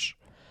catch.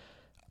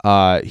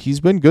 He's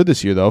been good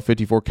this year, though.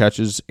 54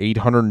 catches,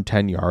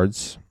 810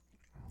 yards,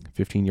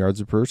 15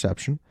 yards per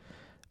reception,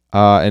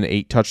 and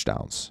 8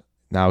 touchdowns.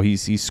 Now,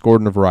 he's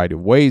scored in a variety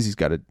of ways. He's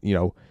got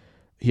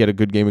he had a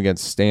good game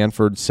against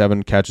Stanford,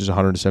 7 catches,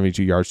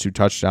 172 yards, 2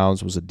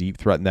 touchdowns, was a deep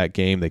threat in that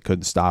game. They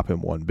couldn't stop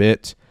him one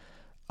bit.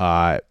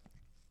 I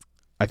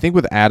think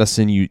with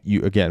Addison, you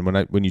again,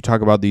 when you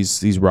talk about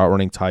these route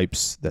running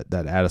types, that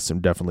Addison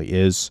definitely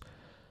is.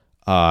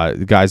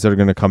 The guys that are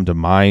going to come to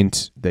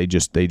mind, they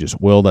just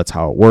will. That's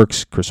how it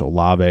works. Chris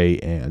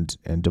Olave and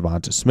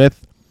Devonta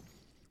Smith.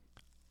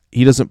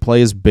 He doesn't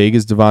play as big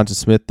as Devonta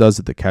Smith does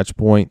at the catch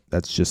point.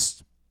 That's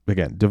just,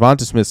 again,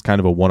 Devonta Smith's kind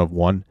of a one of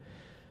one.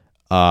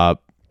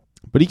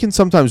 But he can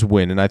sometimes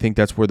win, and I think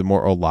that's where the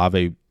more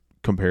Olave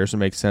comparison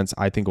makes sense.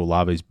 I think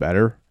Olave's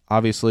better,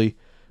 obviously.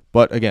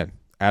 But again,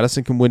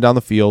 Addison can win down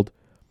the field.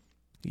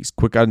 He's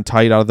quick and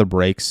tight out of the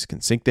breaks, can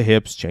sink the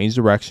hips, change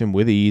direction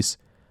with ease.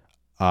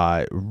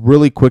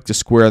 Really quick to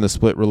square on the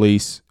split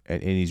release,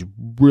 and he's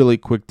really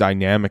quick,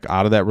 dynamic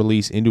out of that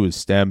release into his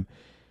stem.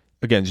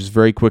 Again, just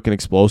very quick and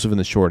explosive in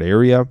the short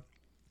area.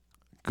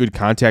 Good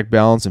contact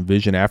balance and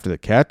vision after the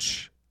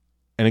catch.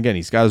 And again,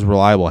 he's got as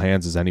reliable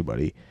hands as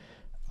anybody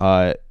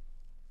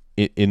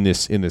in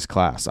this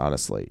class,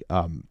 honestly,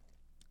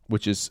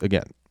 which is,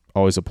 again,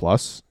 always a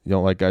plus. You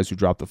don't like guys who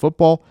drop the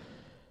football.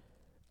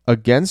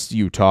 Against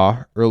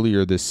Utah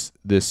earlier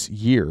this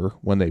year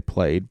when they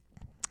played,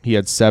 he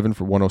had 7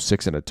 for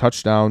 106 and a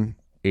touchdown,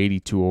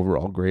 82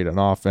 overall grade on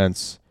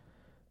offense,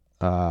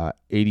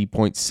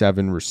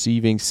 80.7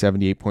 receiving,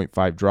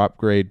 78.5 drop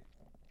grade.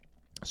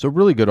 So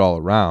really good all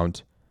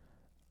around.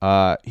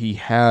 He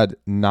had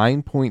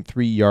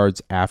 9.3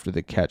 yards after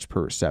the catch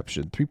per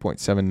reception,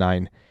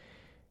 3.79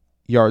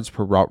 yards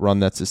per route run.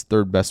 That's his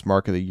third best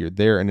mark of the year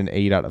there, and an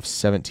 8 out of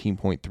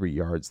 17.3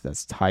 yards.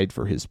 That's tied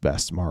for his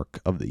best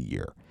mark of the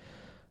year.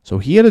 So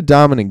he had a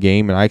dominant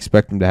game, and I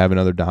expect him to have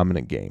another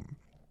dominant game.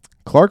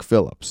 Clark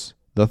Phillips,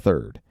 the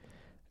third,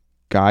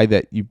 guy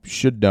that you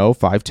should know,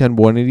 5'10",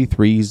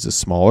 183. He's a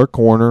smaller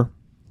corner.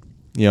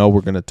 You know,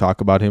 we're going to talk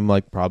about him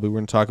like probably we're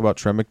going to talk about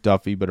Trent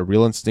McDuffie, but a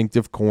real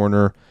instinctive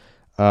corner,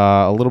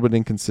 a little bit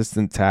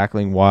inconsistent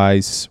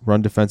tackling-wise.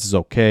 Run defense is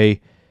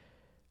okay,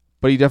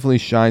 but he definitely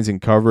shines in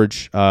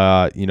coverage.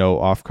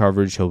 Off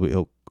coverage,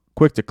 he'll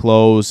quick to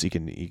close. He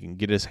can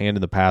get his hand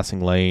in the passing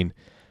lane.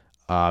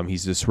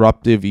 He's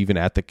disruptive even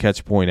at the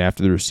catch point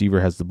after the receiver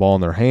has the ball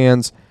in their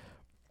hands.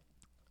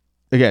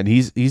 Again,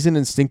 he's an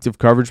instinctive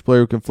coverage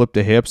player who can flip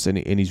to hips, and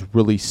he's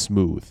really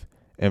smooth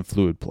and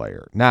fluid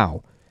player.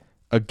 Now,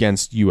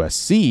 against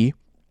USC,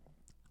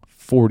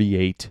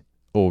 48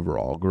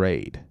 overall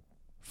grade,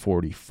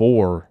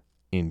 44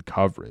 in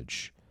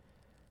coverage.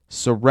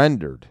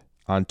 Surrendered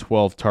on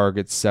 12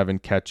 targets, 7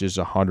 catches,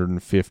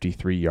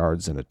 153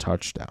 yards, and a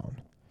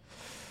touchdown.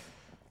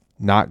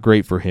 Not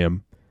great for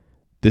him.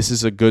 This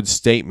is a good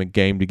statement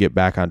game to get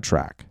back on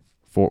track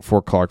for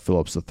Clark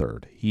Phillips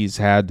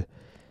III.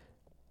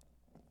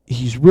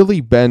 He's really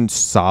been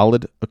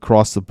solid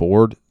across the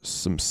board.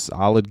 Some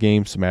solid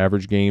games, some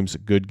average games,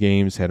 good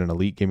games. Had an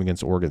elite game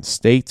against Oregon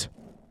State.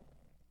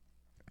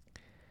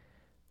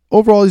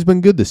 Overall, he's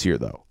been good this year,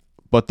 though.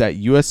 But that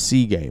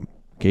USC game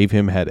gave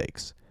him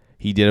headaches.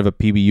 He did have a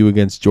PBU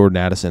against Jordan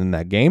Addison in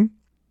that game.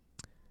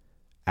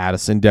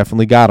 Addison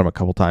definitely got him a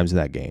couple times in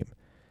that game.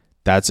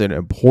 That's an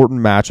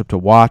important matchup to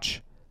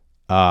watch.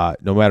 No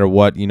matter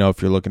what,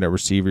 if you're looking at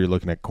receiver, you're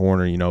looking at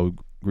corner,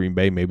 Green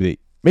Bay, maybe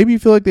you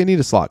feel like they need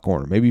a slot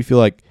corner. Maybe you feel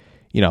like,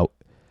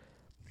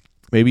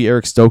 maybe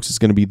Eric Stokes is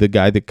going to be the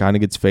guy that kind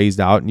of gets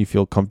phased out and you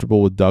feel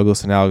comfortable with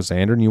Douglas and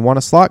Alexander and you want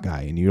a slot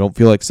guy and you don't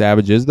feel like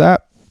Savage is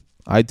that.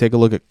 I'd take a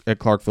look at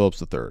Clark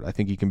Phillips III. I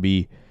think he can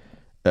be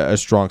a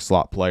strong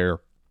slot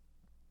player.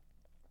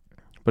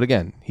 But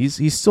again,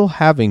 he's still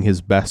having his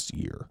best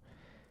year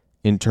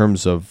in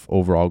terms of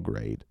overall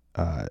grade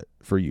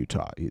for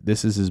Utah.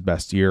 This is his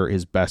best year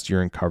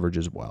in coverage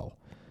as well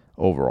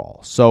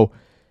overall. So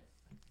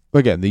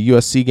again, the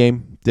USC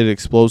game did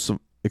expose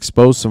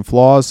some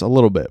flaws a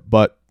little bit,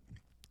 but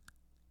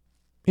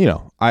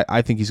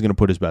I think he's going to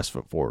put his best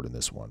foot forward in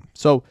this one.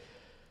 So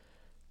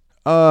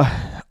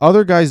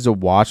other guys to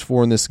watch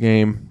for in this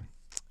game.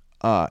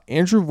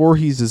 Andrew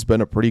Voorhees has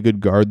been a pretty good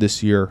guard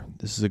this year.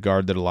 This is a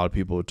guard that a lot of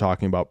people were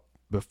talking about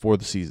before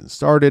the season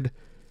started.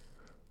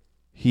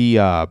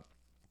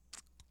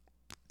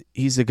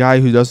 He's a guy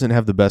who doesn't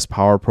have the best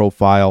power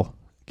profile,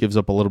 gives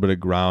up a little bit of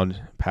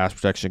ground, pass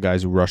protection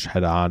guys who rush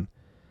head on.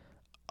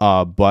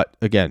 But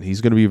again,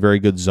 he's going to be a very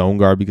good zone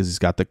guard because he's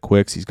got the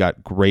quicks. He's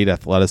got great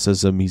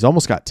athleticism. He's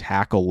almost got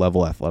tackle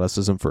level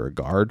athleticism for a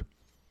guard.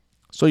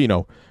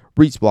 So,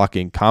 reach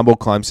blocking, combo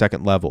climb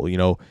second level,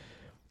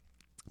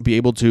 be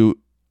able to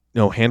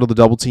handle the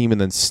double team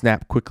and then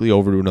snap quickly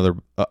over to another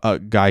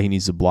guy he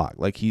needs to block.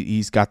 Like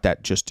he's got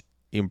that just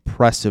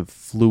impressive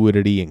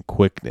fluidity and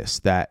quickness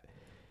that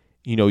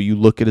you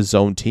look at a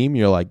zone team,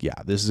 you're like,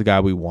 yeah, this is a guy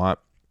we want.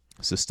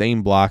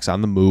 Sustain blocks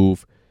on the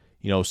move,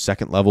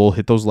 second level,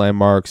 hit those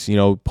landmarks,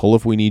 pull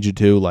if we need you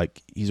to.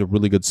 Like he's a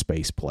really good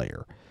space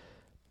player.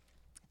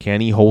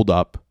 Can he hold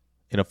up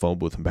in a phone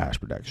booth and pass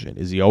protection?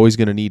 Is he always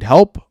going to need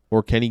help,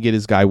 or can he get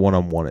his guy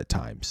one-on-one at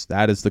times?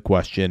 That is the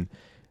question.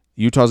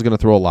 Utah's going to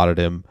throw a lot at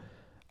him.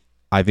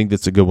 I think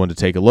that's a good one to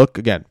take a look.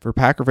 Again, for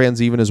Packer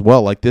fans even as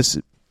well, like this,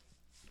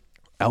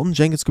 Elgton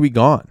Jenkins could be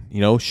gone.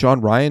 Sean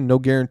Ryan, no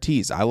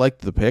guarantees. I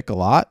liked the pick a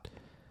lot,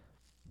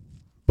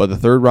 but the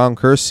third-round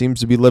curse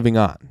seems to be living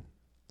on.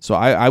 So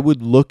I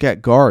would look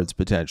at guards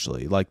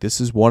potentially. Like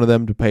this is one of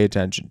them to pay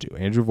attention to.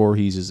 Andrew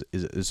Voorhees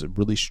is a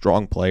really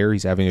strong player.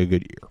 He's having a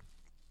good year.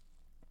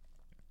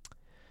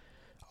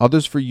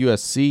 Others for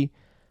USC,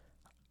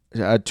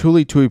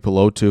 Tuli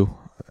Tuipulotu.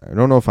 I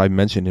don't know if I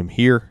mentioned him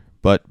here,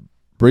 but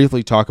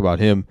briefly talk about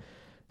him.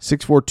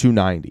 6'4",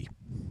 290.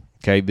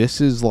 Okay, this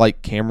is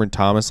like Cameron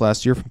Thomas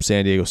last year from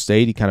San Diego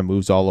State. He kind of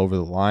moves all over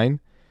the line.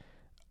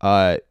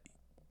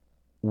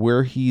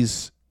 Where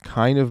he's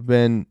kind of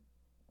been,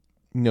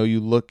 you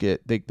look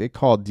at, they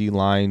call it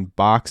D-line.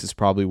 Box is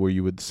probably where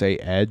you would say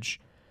edge.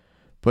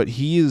 But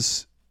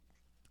he's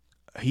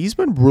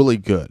been really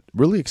good,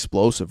 really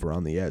explosive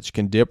around the edge.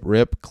 Can dip,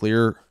 rip,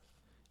 clear,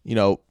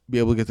 be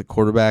able to get the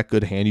quarterback,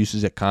 good hand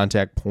usage at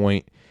contact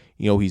point.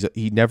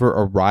 He never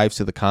arrives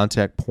to the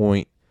contact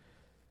point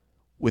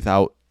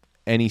without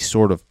any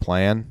sort of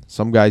plan.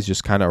 Some guys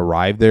just kind of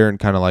arrive there and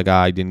kind of like,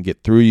 I didn't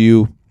get through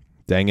you.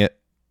 Dang it.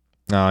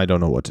 No, I don't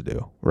know what to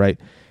do, right?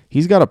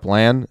 He's got a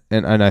plan,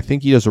 and I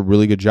think he does a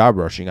really good job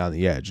rushing on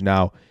the edge.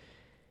 Now,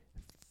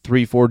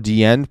 3-4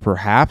 D end,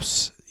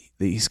 perhaps.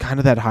 He's kind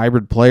of that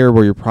hybrid player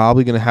where you're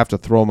probably going to have to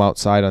throw him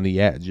outside on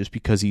the edge just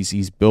because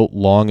he's built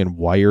long and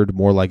wired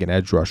more like an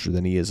edge rusher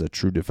than he is a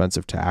true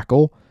defensive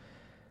tackle.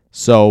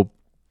 So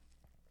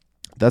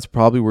that's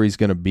probably where he's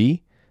going to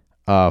be.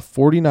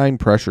 49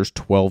 pressures,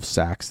 12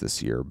 sacks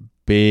this year.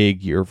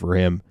 Big year for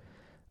him.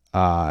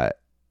 He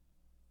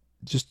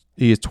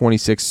has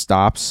 26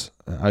 stops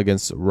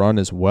against the run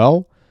as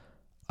well.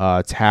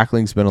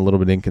 Tackling's been a little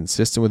bit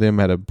inconsistent with him.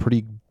 Had a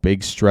pretty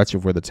big stretch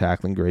of where the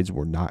tackling grades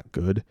were not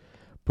good.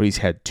 But he's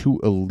had 2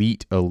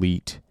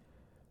 elite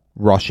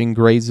rushing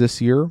grades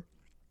this year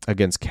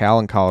against Cal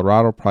and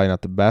Colorado. Probably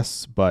not the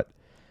best, but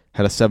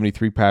had a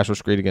 73 pass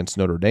rush grade against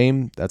Notre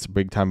Dame. That's a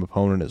big-time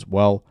opponent as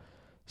well.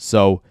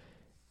 So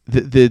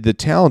the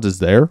talent is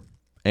there,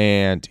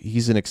 and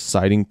he's an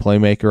exciting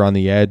playmaker on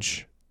the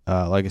edge.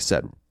 Like I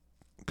said,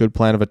 good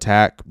plan of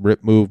attack,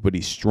 rip move, but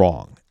he's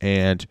strong.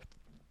 And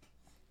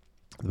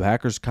the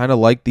Packers kind of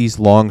like these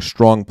long,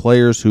 strong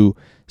players who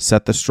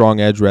set the strong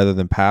edge rather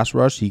than pass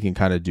rush. He can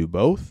kind of do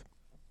both.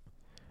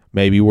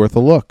 Maybe worth a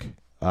look.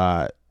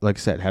 Like I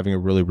said, having a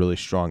really, really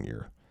strong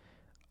year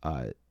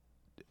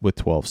with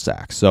 12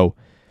 sacks. So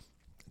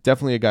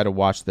definitely a guy to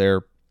watch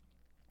there.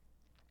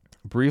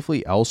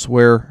 Briefly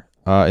elsewhere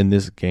in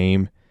this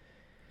game,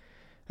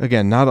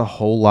 again, not a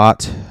whole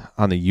lot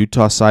on the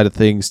Utah side of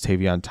things.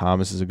 Tavion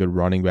Thomas is a good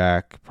running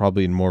back,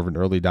 probably more of an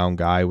early down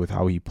guy with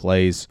how he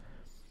plays.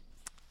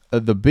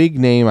 The big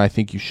name I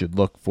think you should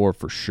look for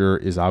sure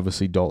is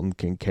obviously Dalton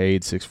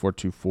Kincaid, 6'4",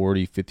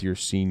 240, fifth-year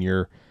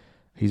senior.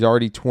 He's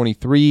already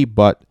 23,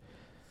 but,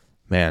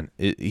 man,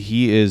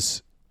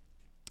 he's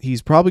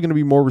probably going to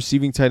be more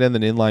receiving tight end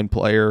than inline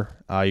player.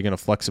 You're going to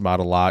flex him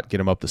out a lot, get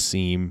him up the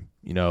seam,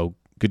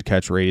 good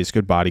catch radius,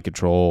 good body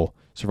control,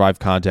 survive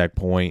contact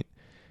point,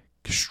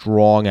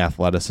 strong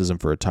athleticism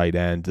for a tight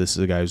end. This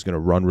is a guy who's going to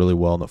run really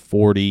well in the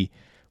 40,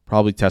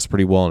 probably test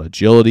pretty well in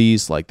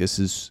agilities. Like, this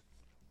is,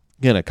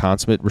 again, a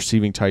consummate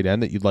receiving tight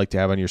end that you'd like to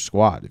have on your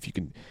squad. If you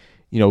can,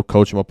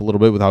 coach him up a little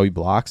bit with how he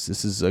blocks,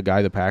 this is a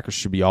guy the Packers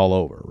should be all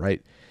over,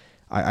 right?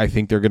 I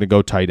think they're going to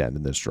go tight end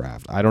in this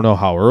draft. I don't know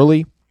how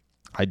early.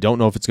 I don't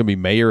know if it's going to be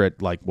Mayer at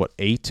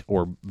 8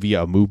 or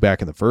via a move back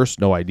in the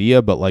first. No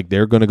idea, but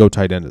they're going to go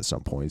tight end at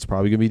some point. It's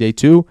probably going to be day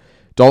 2.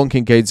 Dalton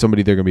Kincaid,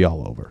 somebody they're going to be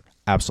all over.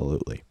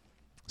 Absolutely.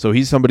 So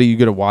he's somebody you're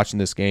going to watch in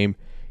this game.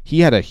 He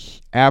had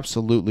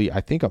absolutely,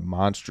 I think, a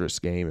monstrous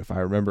game, if I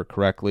remember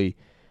correctly,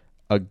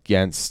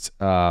 against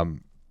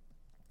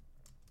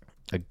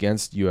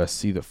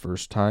USC the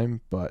first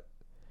time, but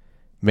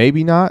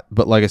maybe not.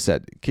 But like I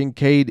said,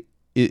 Kincaid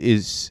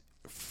is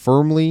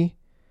firmly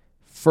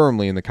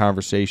in the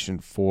conversation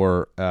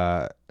for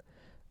a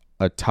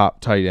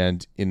top tight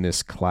end in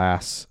this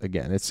class.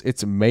 Again,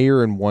 it's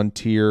Mayer in one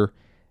tier,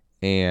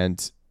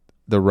 and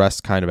the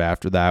rest kind of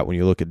after that. When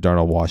you look at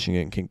Darnell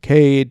Washington,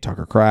 Kincaid,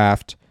 Tucker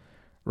Kraft,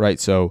 right?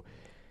 So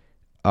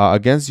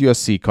against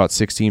USC, caught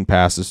 16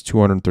 passes,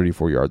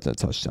 234 yards and a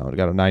touchdown. He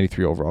got a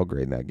 93 overall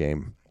grade in that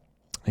game.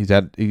 He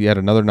had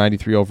another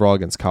 93 overall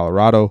against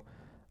Colorado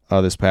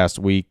this past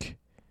week.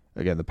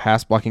 Again, the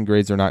pass blocking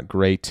grades are not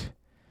great.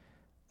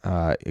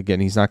 Again,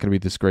 he's not going to be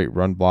this great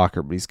run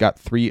blocker, but he's got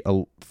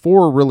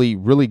 4 really,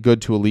 really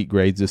good to elite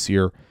grades this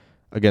year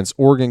against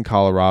Oregon,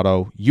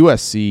 Colorado,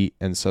 USC,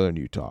 and Southern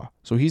Utah.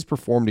 So he's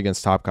performed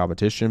against top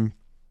competition.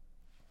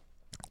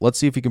 Let's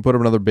see if he can put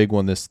up another big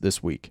one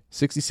this week.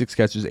 66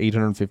 catches,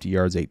 850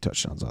 yards, 8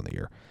 touchdowns on the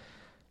year.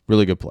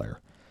 Really good player.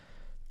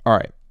 All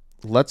right,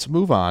 let's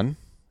move on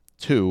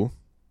to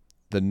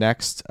the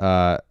next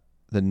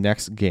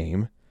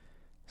game,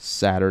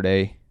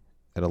 Saturday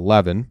at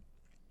 11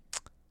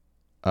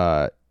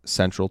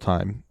 Central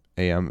Time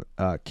a.m.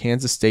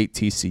 Kansas State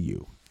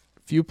TCU.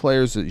 A few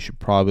players that you should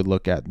probably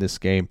look at in this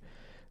game.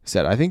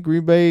 I think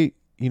Green Bay,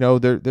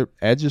 their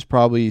edge is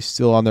probably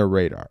still on their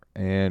radar,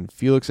 and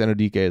Felix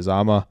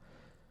Anudike-Uzomah,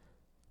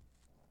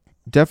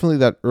 definitely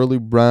that early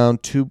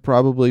round 2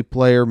 probably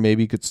player,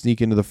 maybe could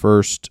sneak into the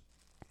first.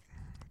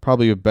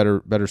 Probably a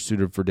better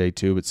suited for day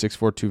 2, but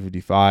 6'4",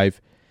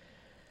 255.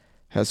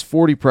 Has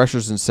 40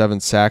 pressures and 7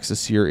 sacks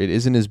this year. It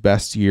isn't his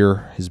best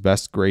year. His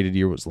best graded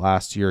year was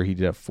last year. He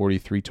did have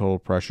 43 total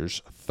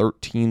pressures,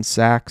 13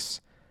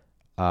 sacks.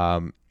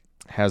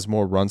 Has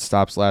more run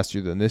stops last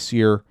year than this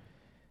year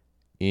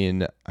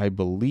in, I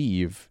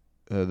believe,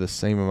 the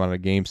same amount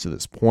of games to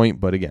this point.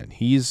 But again,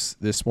 he's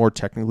this more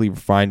technically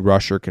refined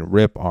rusher, can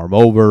rip, arm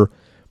over.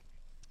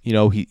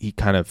 He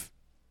kind of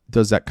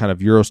does that kind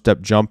of Euro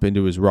step jump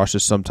into his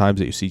rushes sometimes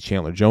that you see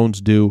Chandler Jones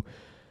do.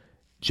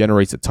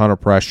 Generates a ton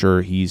of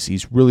pressure.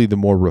 He's really the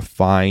more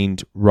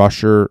refined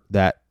rusher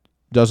that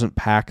doesn't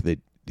pack the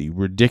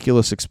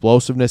ridiculous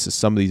explosiveness as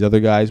some of these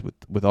other guys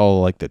with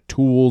all the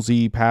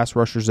toolsy pass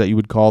rushers that you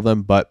would call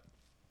them. But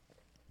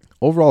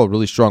overall, a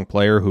really strong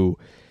player who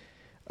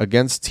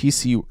against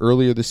TCU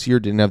earlier this year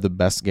didn't have the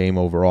best game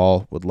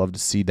overall. Would love to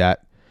see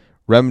that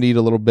remedied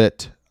a little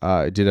bit.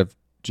 Did have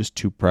just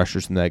 2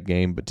 pressures in that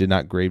game, but did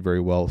not grade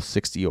very well,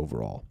 60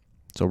 overall.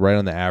 So right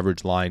on the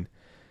average line.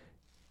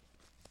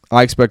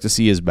 I expect to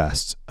see his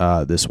best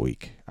this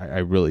week. I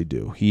really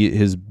do.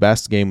 His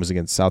best game was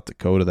against South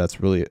Dakota.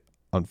 That's really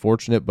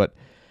unfortunate, but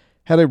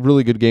had a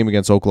really good game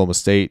against Oklahoma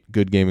State,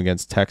 good game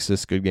against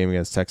Texas, good game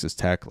against Texas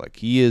Tech.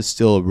 He is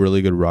still a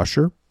really good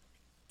rusher.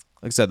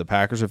 Like I said, the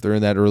Packers, if they're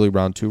in that early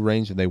round 2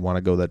 range and they want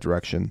to go that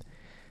direction,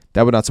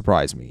 that would not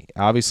surprise me.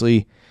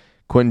 Obviously,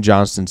 Quentin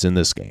Johnston's in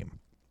this game.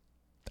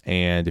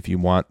 And if you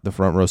want the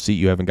front row seat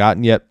you haven't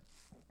gotten yet,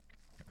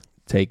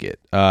 take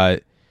it.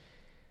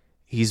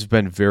 He's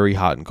been very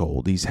hot and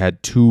cold. He's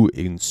had 2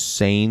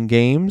 insane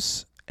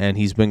games, and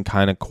he's been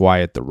kind of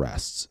quiet the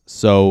rest.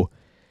 So,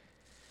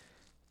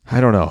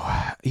 I don't know.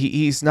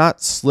 He's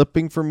not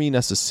slipping for me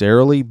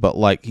necessarily, but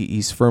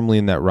he's firmly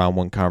in that round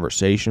 1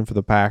 conversation for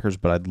the Packers,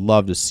 but I'd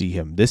love to see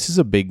him. This is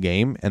a big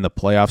game, and the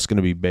playoff's going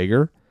to be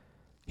bigger.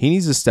 He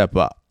needs to step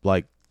up.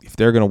 If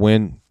they're going to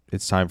win,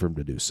 it's time for him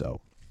to do so.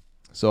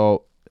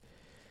 So,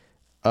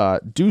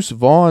 Deuce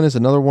Vaughn is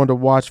another one to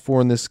watch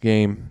for in this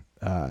game.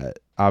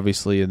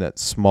 Obviously, in that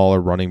smaller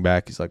running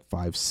back, he's like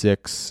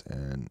 5'6",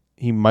 and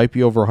he might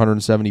be over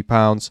 170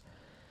 pounds.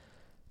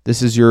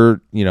 This is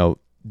your, Darren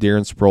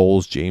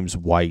Sproles, James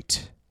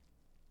White,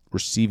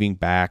 receiving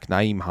back,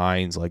 Nyheim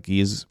Hines. Like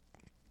he's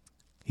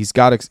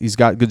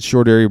got good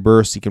short area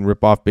bursts. He can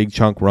rip off big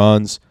chunk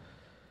runs,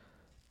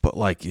 but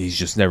like he's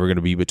just never going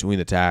to be between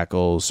the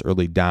tackles,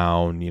 early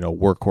down,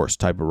 workhorse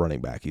type of running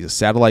back. He's a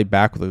satellite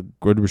back with a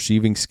good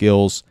receiving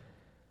skills,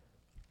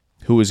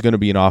 who is going to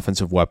be an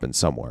offensive weapon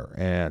somewhere.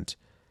 And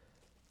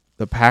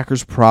the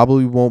Packers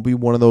probably won't be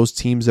one of those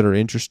teams that are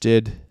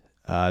interested.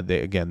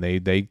 Normally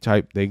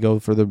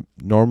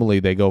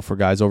they go for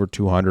guys over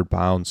 200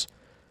 pounds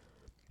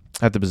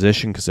at the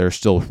position because they're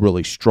still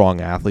really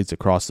strong athletes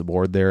across the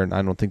board there. And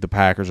I don't think the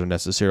Packers are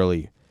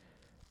necessarily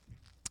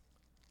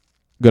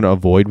going to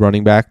avoid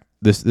running back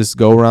this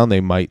go around.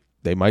 They might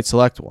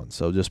select one.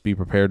 So just be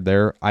prepared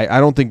there. I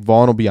don't think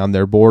Vaughn will be on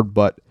their board,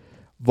 but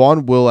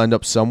Vaughn will end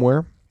up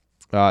somewhere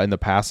in the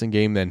passing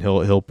game. Then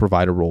he'll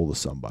provide a role to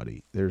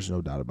somebody. There's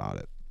no doubt about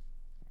it.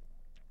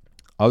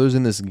 Others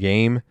in this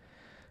game,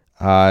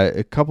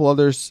 a couple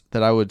others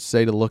that I would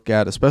say to look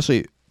at,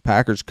 especially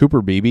Packers.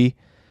 Cooper Beebe,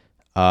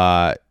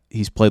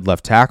 he's played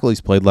left tackle.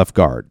 He's played left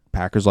guard.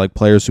 Packers like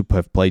players who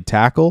have played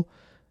tackle,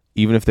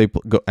 even if they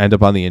end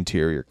up on the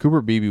interior.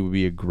 Cooper Beebe would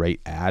be a great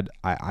add.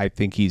 I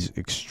think he's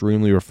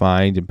extremely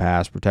refined in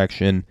pass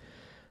protection,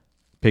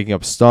 picking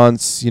up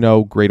stunts,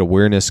 great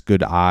awareness,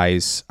 good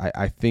eyes.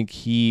 I think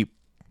he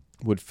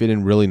would fit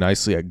in really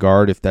nicely at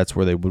guard if that's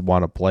where they would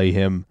want to play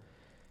him.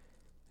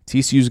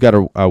 TCU's got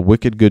a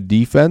wicked good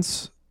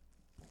defense,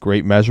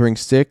 great measuring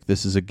stick.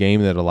 This is a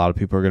game that a lot of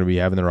people are going to be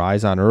having their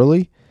eyes on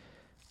early.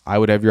 I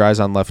would have your eyes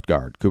on left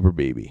guard, Cooper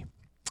Beebe.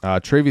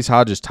 Travius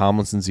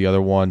Hodges-Tomlinson's the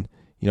other one.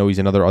 He's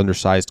another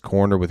undersized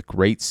corner with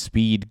great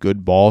speed,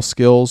 good ball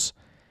skills.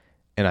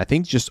 And I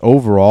think just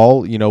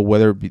overall,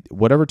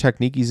 whatever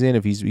technique he's in,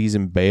 if he's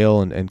in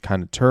bail and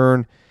kind of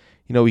turn,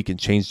 he can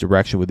change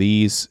direction with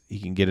ease. He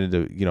can get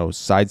into,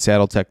 side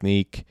saddle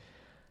technique.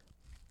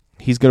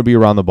 He's going to be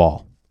around the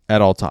ball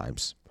at all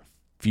times.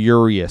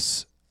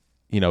 Furious,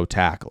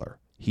 tackler.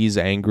 He's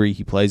angry.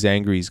 He plays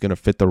angry. He's going to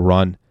fit the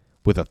run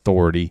with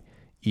authority,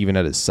 even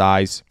at his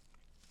size.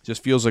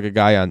 Just feels like a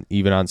guy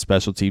even on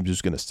special teams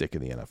who's going to stick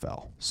in the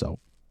NFL. So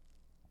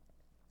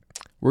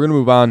we're going to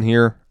move on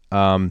here.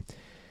 LSU,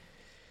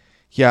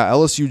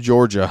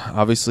 Georgia.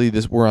 Obviously,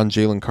 we're on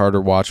Jalen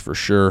Carter watch for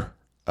sure.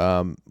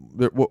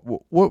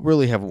 What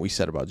really haven't we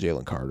said about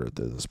Jalen Carter at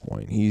this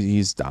point?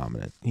 He's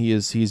dominant.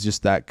 He's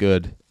just that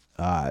good.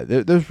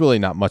 There's really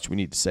not much we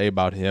need to say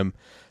about him.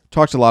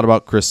 Talked a lot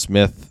about Chris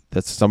Smith.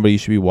 That's somebody you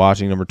should be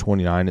watching, number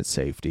 29 at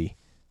safety.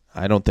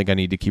 I don't think I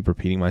need to keep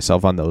repeating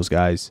myself on those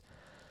guys.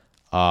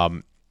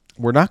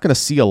 We're not going to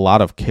see a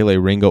lot of Kele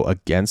Ringo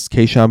against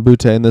Kayshon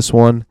Boutte in this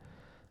one,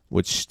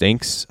 which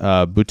stinks.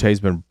 Butte's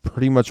been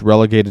pretty much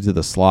relegated to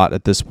the slot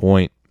at this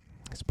point.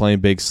 He's playing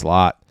big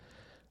slot.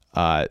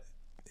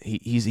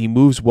 He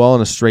moves well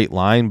in a straight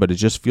line, but it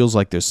just feels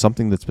like there's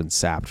something that's been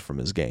sapped from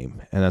his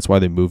game, and that's why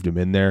they moved him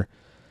in there.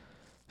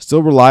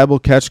 Still reliable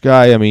catch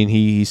guy. I mean,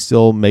 he's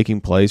still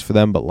making plays for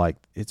them, but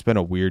it's been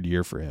a weird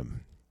year for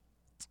him.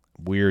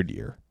 Weird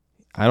year.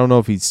 I don't know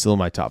if he's still in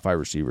my top 5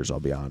 receivers, I'll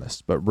be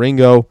honest. But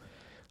Ringo,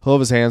 he'll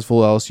have his hands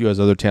full. LSU has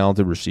other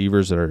talented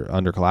receivers that are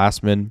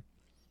underclassmen.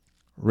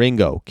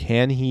 Ringo,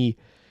 can he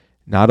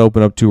not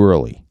open up too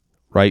early?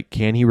 Right?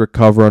 Can he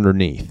recover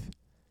underneath?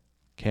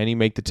 Can he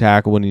make the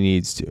tackle when he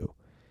needs to?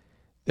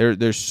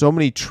 There's so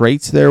many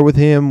traits there with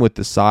him, with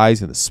the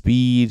size and the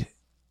speed.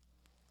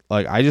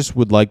 I just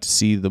would like to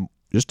see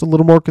just a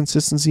little more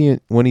consistency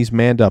when he's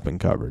manned up in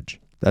coverage.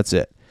 That's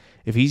it.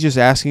 If he's just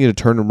asking you to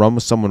turn and run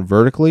with someone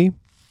vertically,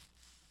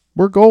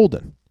 we're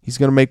golden. He's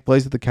going to make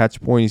plays at the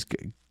catch point. He's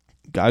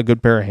got a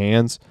good pair of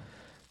hands.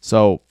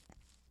 So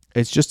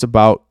it's just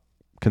about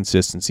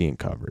consistency in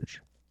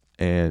coverage.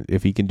 And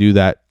if he can do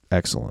that,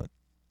 excellent.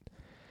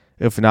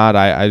 If not,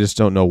 I just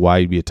don't know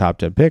why he'd be a top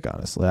 10 pick,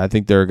 honestly. I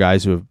think there are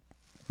guys who have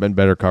been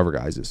better cover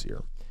guys this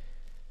year.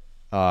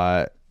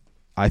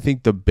 I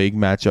think the big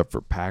matchup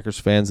for Packers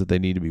fans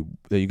that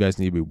you guys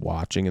need to be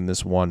watching in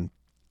this one.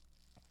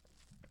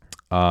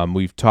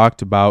 We've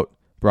talked about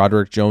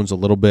Broderick Jones a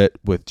little bit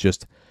with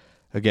just,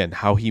 again,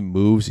 how he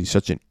moves. He's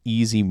such an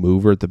easy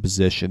mover at the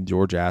position.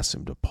 Georgia asked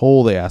him to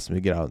pull. They asked him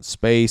to get out in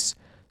space,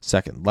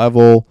 second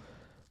level.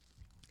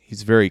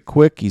 He's very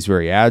quick. He's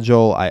very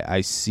agile. I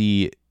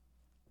see,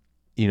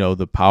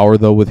 the power,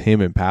 though, with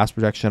him in pass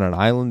protection on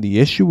island. The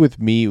issue with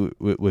me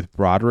with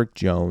Broderick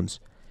Jones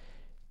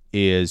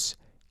is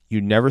you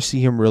never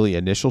see him really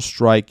initial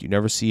strike. You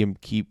never see him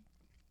keep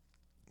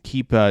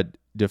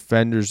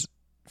defenders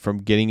from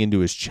getting into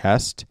his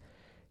chest.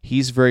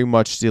 He's very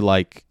much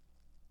the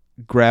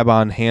grab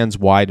on hands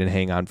wide and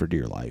hang on for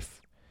dear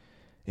life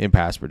in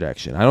pass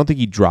protection. I don't think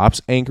he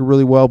drops anchor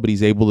really well, but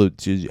he's able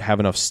to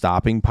have enough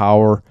stopping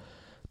power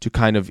to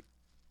kind of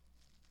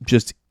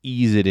just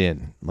ease it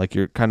in. Like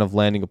you're kind of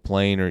landing a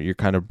plane or you're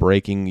kind of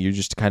braking, you're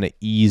just kind of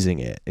easing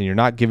it. And you're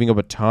not giving up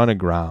a ton of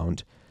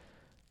ground.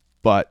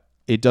 but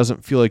it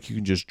doesn't feel like you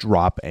can just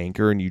drop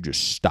anchor and you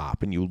just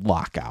stop and you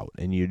lock out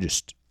and you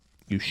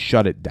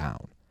shut it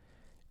down.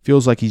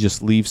 Feels like he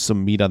just leaves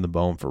some meat on the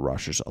bone for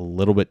rushers a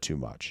little bit too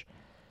much.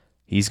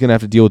 He's going to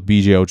have to deal with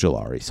B.J.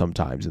 Ojulari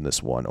sometimes in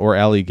this one, or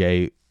Ali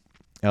Gay.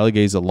 Ali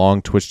Gay's a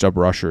long, twitched-up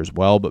rusher as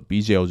well, but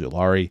B.J.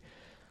 Ojulari,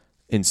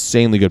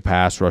 insanely good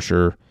pass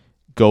rusher,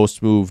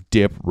 ghost move,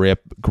 dip,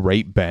 rip,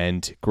 great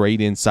bend,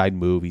 great inside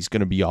move. He's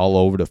going to be all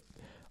over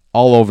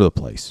the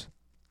place,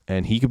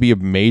 and he could be a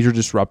major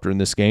disruptor in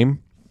this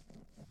game.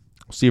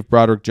 We'll see if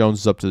Broderick Jones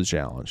is up to the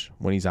challenge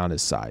when he's on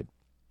his side.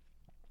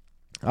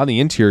 On the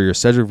interior,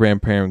 Cedric Van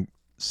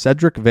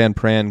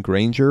Pran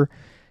Granger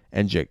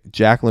and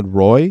Jacqueline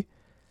Roy.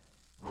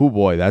 Oh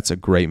boy, that's a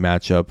great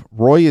matchup.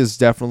 Roy is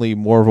definitely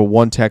more of a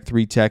 1-tech,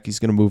 3-tech. He's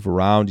going to move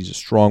around. He's a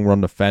strong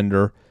run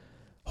defender.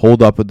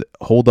 Hold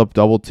up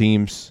double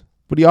teams.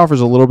 But he offers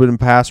a little bit in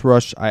pass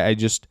rush. I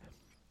just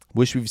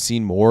wish we've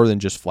seen more than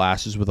just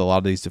flashes with a lot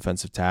of these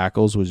defensive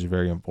tackles, which is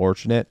very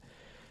unfortunate.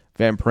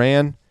 Van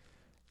Pran,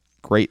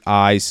 great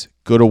eyes,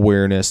 good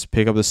awareness,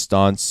 pick up the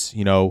stunts,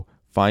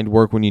 find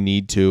work when you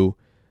need to.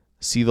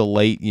 See the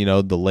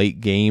late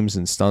games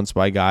and stunts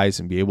by guys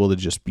and be able to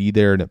just be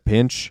there in a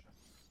pinch.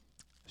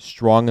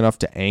 Strong enough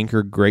to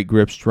anchor, great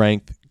grip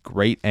strength,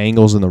 great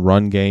angles in the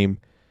run game.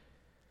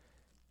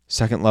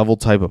 Second level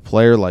type of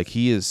player. Like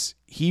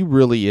he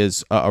really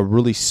is a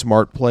really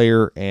smart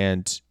player,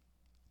 and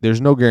there's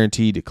no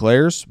guarantee he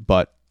declares,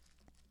 but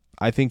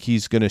I think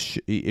he's going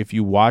to, if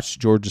you watch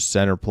Georgia's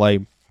center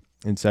play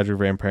in Cedric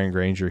Van Pran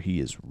Granger, he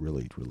is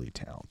really, really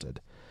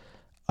talented.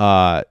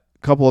 A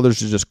couple others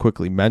to just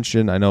quickly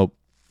mention. I know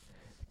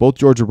both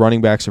Georgia running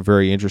backs are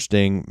very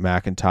interesting,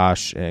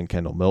 McIntosh and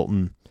Kendall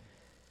Milton.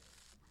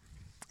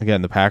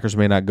 Again, the Packers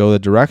may not go the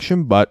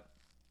direction, but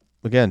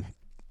again,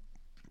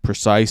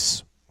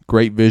 precise,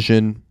 great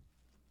vision.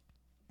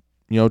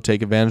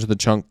 Take advantage of the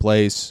chunk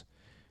plays.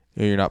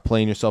 You're not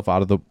playing yourself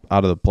out of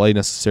the play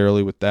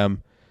necessarily with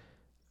them.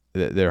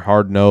 They're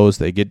hard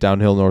nosed. They get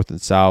downhill north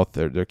and south.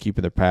 They're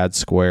keeping their pads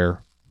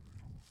square.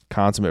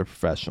 Consummate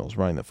professionals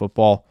running the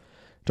football.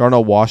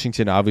 Darnell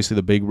Washington, obviously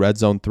the big red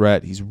zone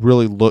threat.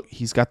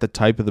 He's got the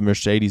type of the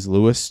Mercedes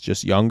Lewis,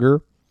 just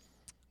younger.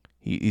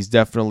 He's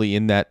definitely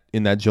in that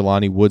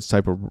Jelani Woods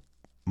type of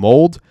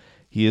mold.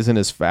 He isn't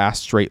as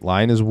fast straight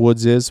line as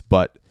Woods is,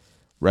 but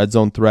red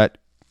zone threat,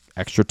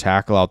 extra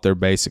tackle out there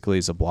basically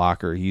as a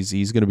blocker.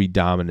 He's going to be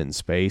dominant in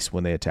space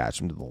when they attach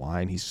him to the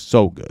line. He's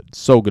so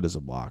good as a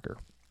blocker.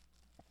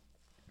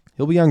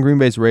 He'll be on Green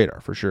Bay's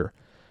radar for sure.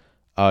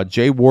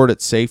 Jay Ward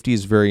at safety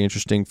is very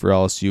interesting for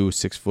LSU.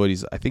 6 foot.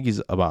 I think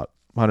he's about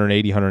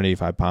 180,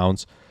 185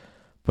 pounds,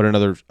 but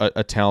another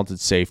a talented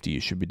safety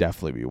you should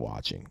definitely be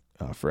watching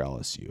for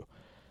LSU.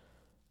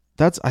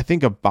 That's, I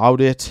think,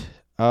 about it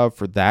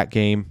for that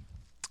game.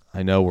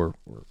 I know we're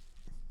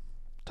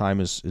time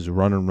is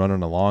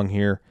running along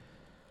here.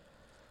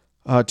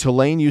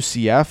 Tulane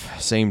UCF,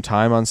 same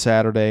time on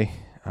Saturday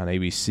on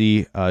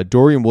ABC.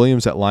 Dorian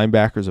Williams at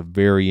linebacker is a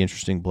very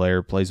interesting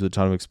player. Plays with a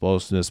ton of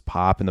explosiveness,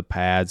 pop in the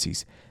pads.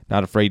 He's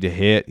not afraid to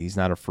hit. He's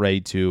not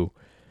afraid to,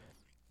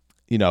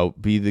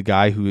 be the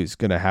guy who is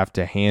going to have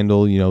to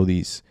handle,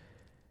 these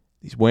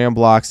wham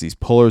blocks, these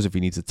pullers. If he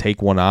needs to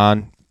take one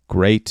on,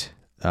 great.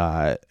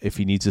 If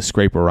he needs to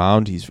scrape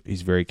around,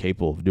 he's very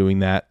capable of doing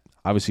that.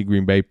 Obviously,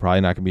 Green Bay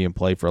probably not going to be in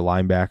play for a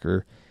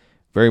linebacker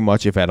very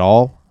much, if at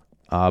all.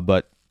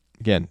 But,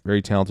 again,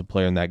 very talented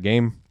player in that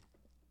game.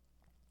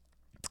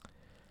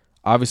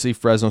 Obviously,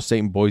 Fresno State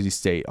and Boise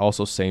State,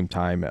 also same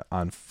time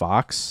on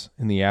Fox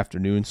in the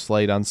afternoon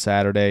slate on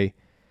Saturday.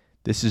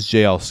 This is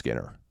J.L.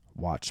 Skinner.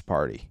 Watch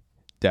party.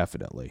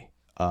 Definitely.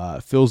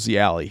 Fills the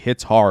alley.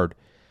 Hits hard.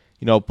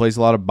 Plays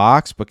a lot of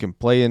box, but can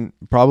play in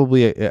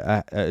probably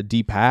a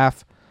deep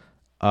half.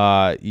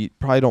 You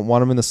probably don't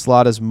want him in the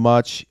slot as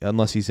much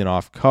unless he's in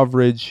off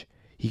coverage.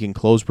 He can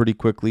close pretty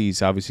quickly.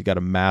 He's obviously got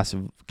a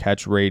massive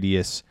catch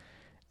radius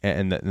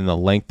and the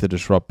length to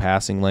disrupt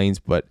passing lanes,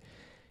 but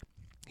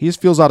he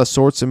just feels out of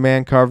sorts in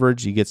man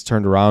coverage. He gets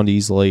turned around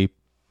easily.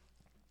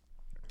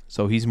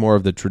 So he's more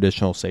of the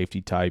traditional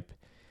safety type.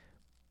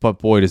 But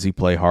boy, does he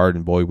play hard,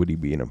 and boy, would he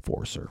be an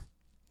enforcer.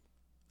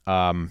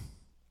 So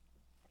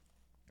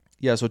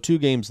 2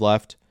 games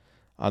left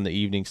on the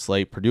evening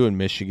slate, Purdue and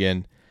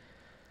Michigan.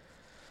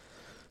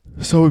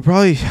 So we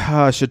probably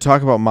should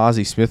talk about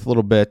Mazi Smith a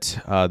little bit.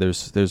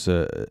 There's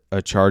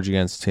a charge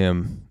against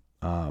him,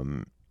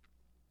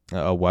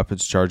 a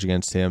weapons charge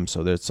against him,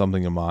 so there's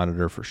something to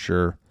monitor for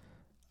sure.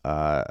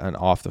 And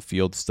off the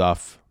field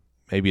stuff,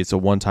 maybe it's a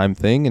one-time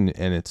thing,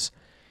 and it's,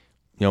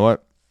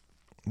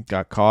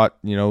 got caught,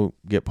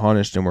 get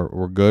punished, and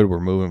we're good. We're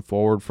moving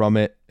forward from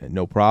it, and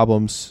no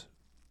problems.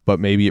 But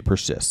maybe it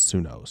persists.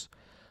 Who knows?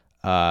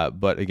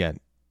 But again,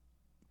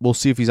 we'll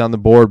see if he's on the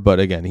board. But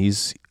again,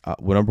 he's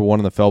number 1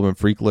 on the Feldman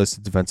Freak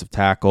list, defensive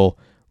tackle,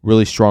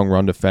 really strong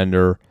run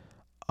defender.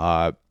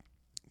 Can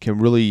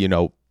really,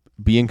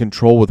 be in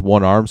control with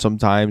one arm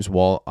sometimes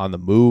while on the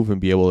move and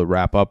be able to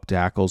wrap up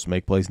tackles,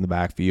 make plays in the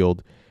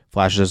backfield.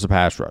 flashes as a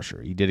pass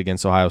rusher. He did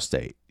against Ohio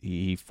State.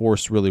 He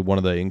forced really one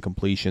of the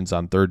incompletions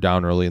on third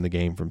down early in the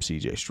game from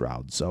C.J.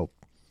 Stroud. So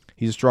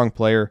he's a strong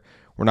player.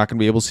 We're not going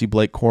to be able to see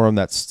Blake Corum.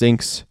 That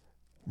stinks.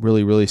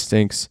 Really, really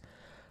stinks.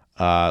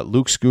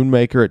 Luke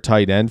Schoonmaker at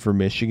tight end for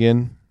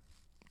Michigan.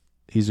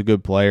 He's a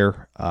good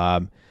player.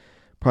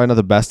 Probably not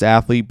the best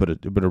athlete, but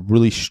a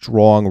really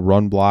strong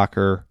run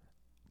blocker,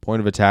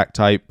 point of attack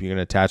type. You're going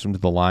to attach him to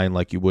the line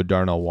like you would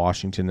Darnell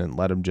Washington and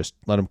let him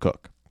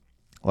cook.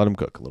 Let him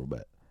cook a little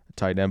bit.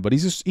 Tight end, but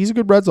he's a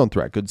good red zone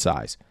threat, good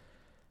size.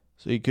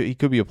 So he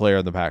could be a player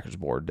on the Packers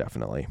board,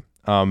 definitely.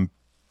 Other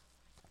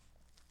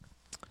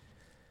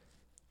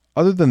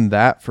than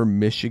that, for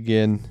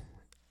Michigan,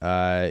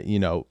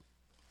 Olusegun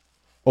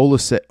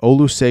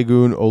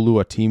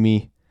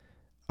Oluwatimi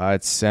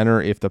at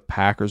center. If the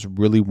Packers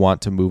really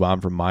want to move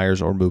on from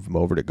Myers or move him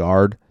over to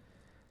guard,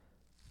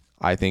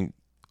 I think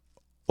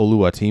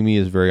Oluwatimi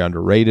is very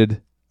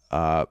underrated.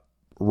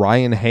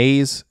 Ryan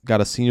Hayes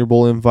got a Senior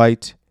Bowl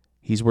invite.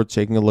 He's worth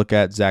taking a look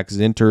at. Zach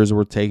Zinter is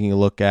worth taking a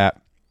look at.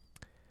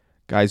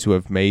 Guys who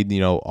have made,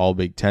 all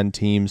Big Ten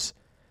teams.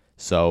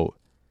 So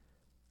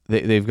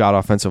they've got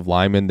offensive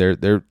linemen.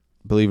 They're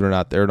believe it or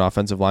not, they're an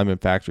offensive lineman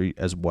factory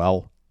as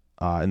well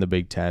in the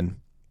Big Ten.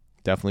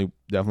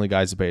 Definitely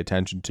guys to pay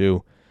attention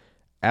to.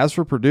 As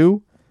for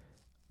Purdue,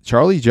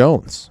 Charlie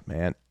Jones,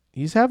 man,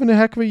 he's having a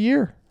heck of a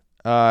year.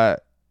 To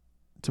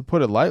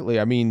put it lightly,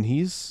 I mean,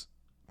 he's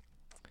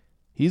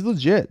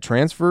legit.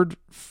 Transferred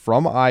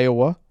from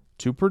Iowa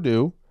to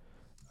Purdue.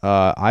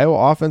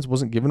 Iowa offense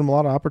wasn't giving him a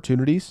lot of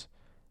opportunities,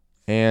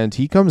 and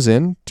he comes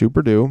in to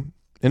Purdue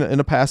in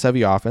a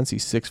pass-heavy offense.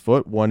 He's 6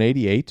 foot,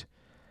 188,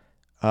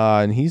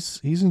 and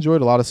he's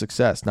enjoyed a lot of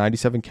success.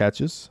 97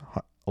 catches,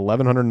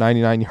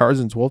 1,199 yards,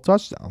 and 12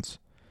 touchdowns.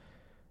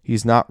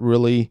 He's not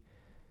really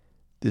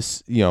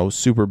this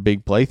super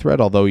big play threat,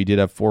 although he did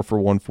have 4 for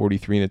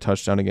 143 and a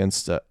touchdown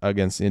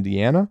against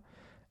Indiana,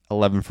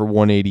 11 for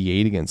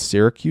 188 against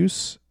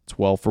Syracuse,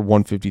 12 for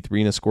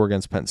 153 and a score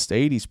against Penn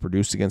State. He's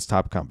produced against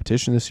top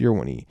competition this year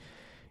when he,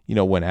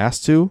 when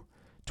asked to.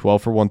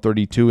 12 for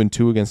 132 and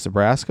 2 against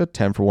Nebraska,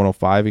 10 for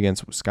 105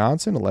 against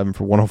Wisconsin, 11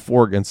 for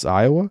 104 against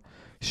Iowa.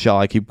 Shall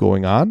I keep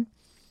going on?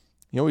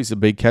 He's a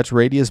big catch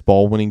radius,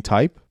 ball-winning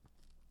type,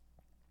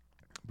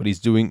 but he's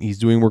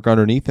doing work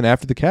underneath and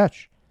after the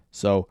catch.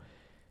 So,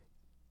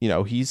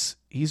 he's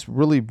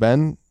really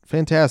been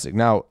fantastic.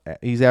 Now,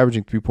 he's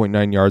averaging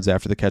 3.9 yards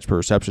after the catch per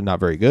reception, not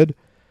very good.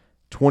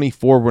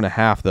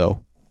 24.5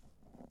 though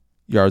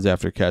yards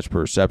after catch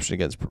per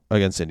reception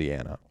against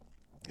Indiana.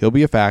 He'll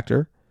be a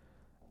factor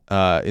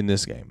in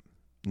this game,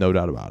 no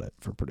doubt about it,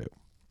 for Purdue.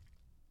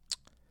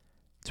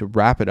 To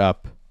wrap it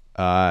up,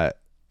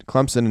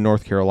 Clemson and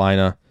North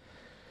Carolina.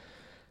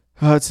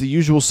 It's the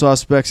usual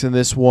suspects in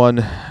this one.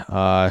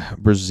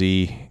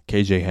 Brzee,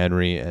 KJ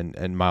Henry,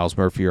 and Miles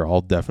Murphy are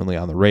all definitely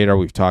on the radar.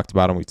 We've talked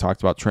about them. We've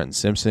talked about Trenton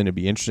Simpson. It'd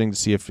be interesting to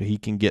see if he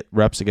can get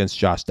reps against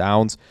Josh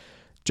Downs.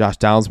 Josh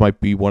Downs might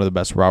be one of the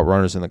best route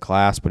runners in the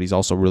class, but he's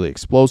also really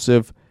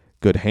explosive,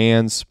 good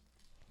hands,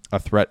 a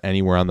threat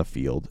anywhere on the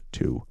field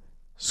to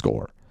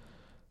score.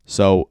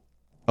 So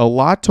a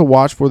lot to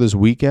watch for this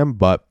weekend,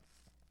 but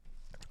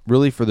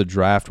really for the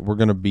draft, we're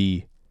going to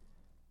be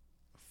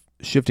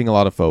shifting a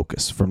lot of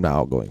focus from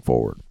now going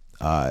forward.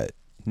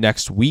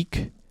 Next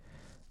week,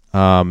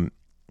 I'll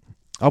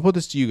put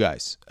this to you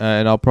guys,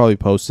 and I'll probably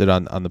post it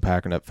on the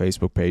Packernet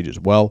Facebook page as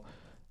well,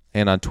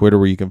 and on Twitter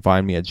where you can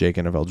find me at Jake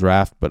NFL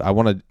Draft. But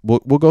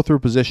we'll go through a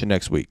position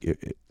next week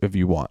if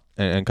you want,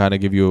 and kind of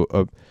give you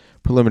a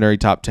preliminary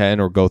top 10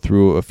 or go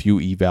through a few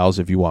evals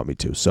if you want me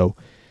to. So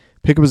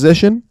pick a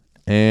position,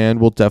 and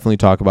we'll definitely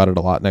talk about it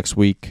a lot next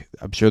week.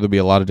 I'm sure there'll be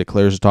a lot of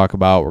declares to talk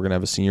about. We're going to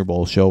have a Senior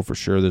Bowl show for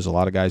sure. There's a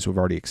lot of guys who have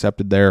already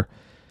accepted there.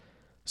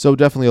 So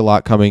definitely a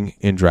lot coming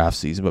in draft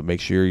season, but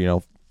make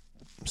sure,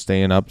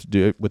 staying up to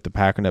do it with the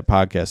Packernet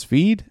podcast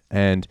feed,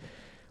 and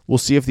we'll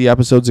see if the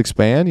episodes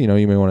expand. You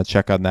may want to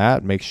check on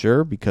that, make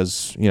sure,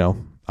 because,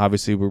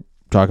 obviously we're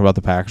talking about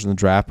the Packers and the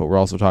draft, but we're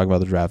also talking about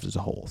the draft as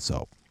a whole.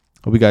 So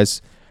hope you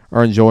guys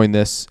are enjoying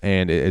this,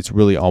 and it's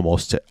really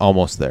almost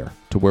there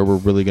to where we're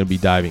really going to be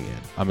diving in.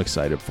 I'm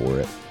excited for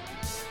it.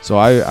 So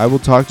I will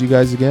talk to you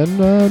guys again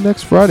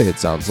next Friday, it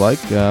sounds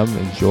like.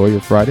 Enjoy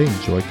your Friday.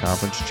 Enjoy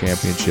Conference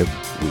Championship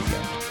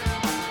weekend.